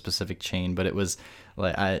remember the specific chain, but it was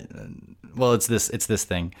like it's this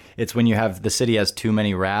thing. It's when you have the city has too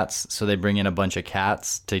many rats, so they bring in a bunch of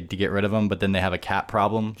cats to get rid of them, but then they have a cat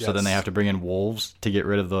problem, so then they have to bring in wolves to get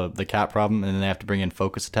rid of the cat problem, and then they have to bring in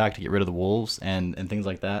focus attack to get rid of the wolves and things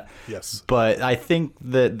like that. Yes. But I think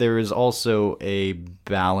that there is also a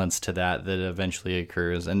balance to that eventually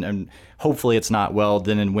occurs, and hopefully it's not, well,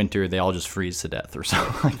 then in winter they all just freeze to death or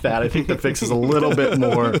something like that. I think the fix is a little bit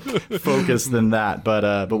more focused than that,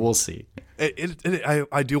 but we'll see.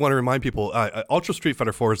 I do want to remind people, Ultra Street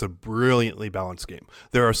Fighter 4 is a brilliantly balanced game.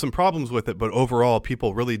 There are some problems with it, but overall,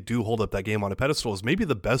 people really do hold up that game on a pedestal as maybe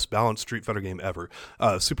the best balanced Street Fighter game ever.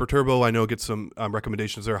 Super Turbo, I know, gets some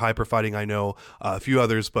recommendations there. Hyper Fighting, I know, a few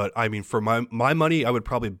others, but I mean, for my money, I would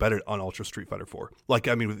probably bet it on Ultra Street Fighter 4. Like,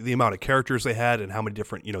 I mean, with the amount of characters they had and how many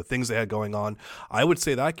different, things they had going on, I would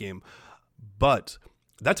say that game. But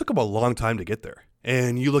that took them a long time to get there.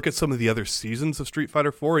 And you look at some of the other seasons of Street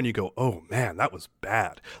Fighter 4 and you go, oh man, that was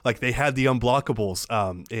bad. Like, they had the unblockables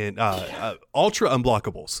and ultra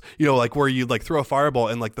unblockables, like where you'd like throw a fireball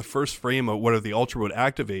and like the first frame of whatever the ultra would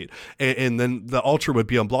activate, and then the ultra would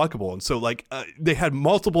be unblockable. And so like they had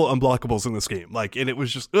multiple unblockables in this game, like, and it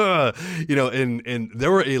was just, and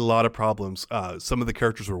there were a lot of problems. Some of the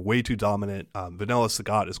characters were way too dominant. Vanilla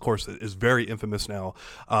Sagat, of course, is very infamous now.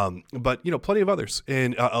 But plenty of others.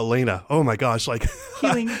 And Elena, oh my gosh, like,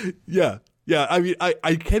 Healing. Yeah. I mean,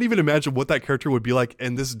 I can't even imagine what that character would be like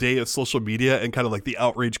in this day of social media and kind of like the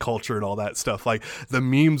outrage culture and all that stuff. Like, the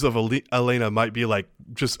memes of Elena might be like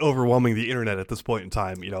just overwhelming the internet at this point in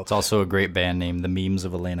time. It's also a great band name, The Memes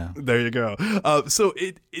of Elena. There you go. So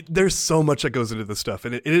there's so much that goes into this stuff,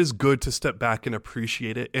 and it is good to step back and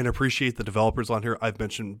appreciate it and appreciate the developers on here. I've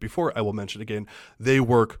mentioned before, I will mention again, they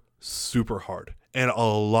work super hard. And a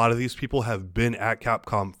lot of these people have been at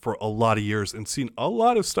Capcom for a lot of years and seen a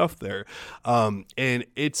lot of stuff there. And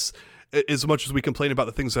it's, as much as we complain about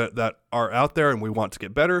the things that are out there and we want to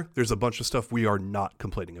get better, there's a bunch of stuff we are not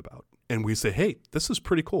complaining about. And we say, hey, this is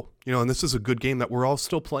pretty cool. And this is a good game that we're all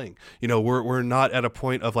still playing. We're not at a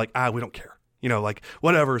point of like, we don't care. Like,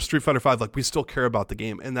 whatever, Street Fighter 5, like, we still care about the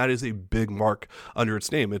game, and that is a big mark under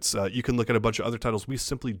its name. It's you can look at a bunch of other titles we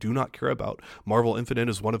simply do not care about. Marvel Infinite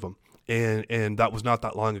is one of them, and that was not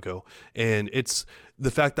that long ago. And it's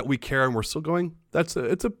the fact that we care and we're still going. It's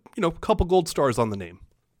a couple gold stars on the name.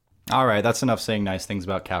 All right, that's enough saying nice things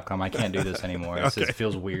about Capcom. I can't do this anymore. Okay. It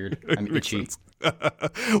feels weird. I'm itchy.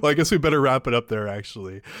 Well, I guess we better wrap it up there,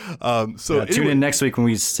 actually. Tune in next week when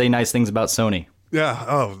we say nice things about Sony. Yeah.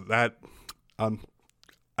 Oh, that.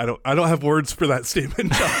 I don't have words for that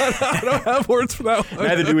statement, John. I don't have words for that one.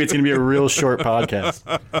 Neither do we. It's going to be a real short podcast.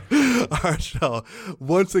 All right, y'all.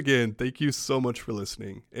 Once again, thank you so much for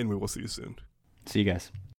listening, and we will see you soon. See you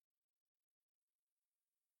guys.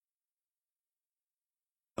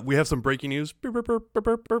 We have some breaking news.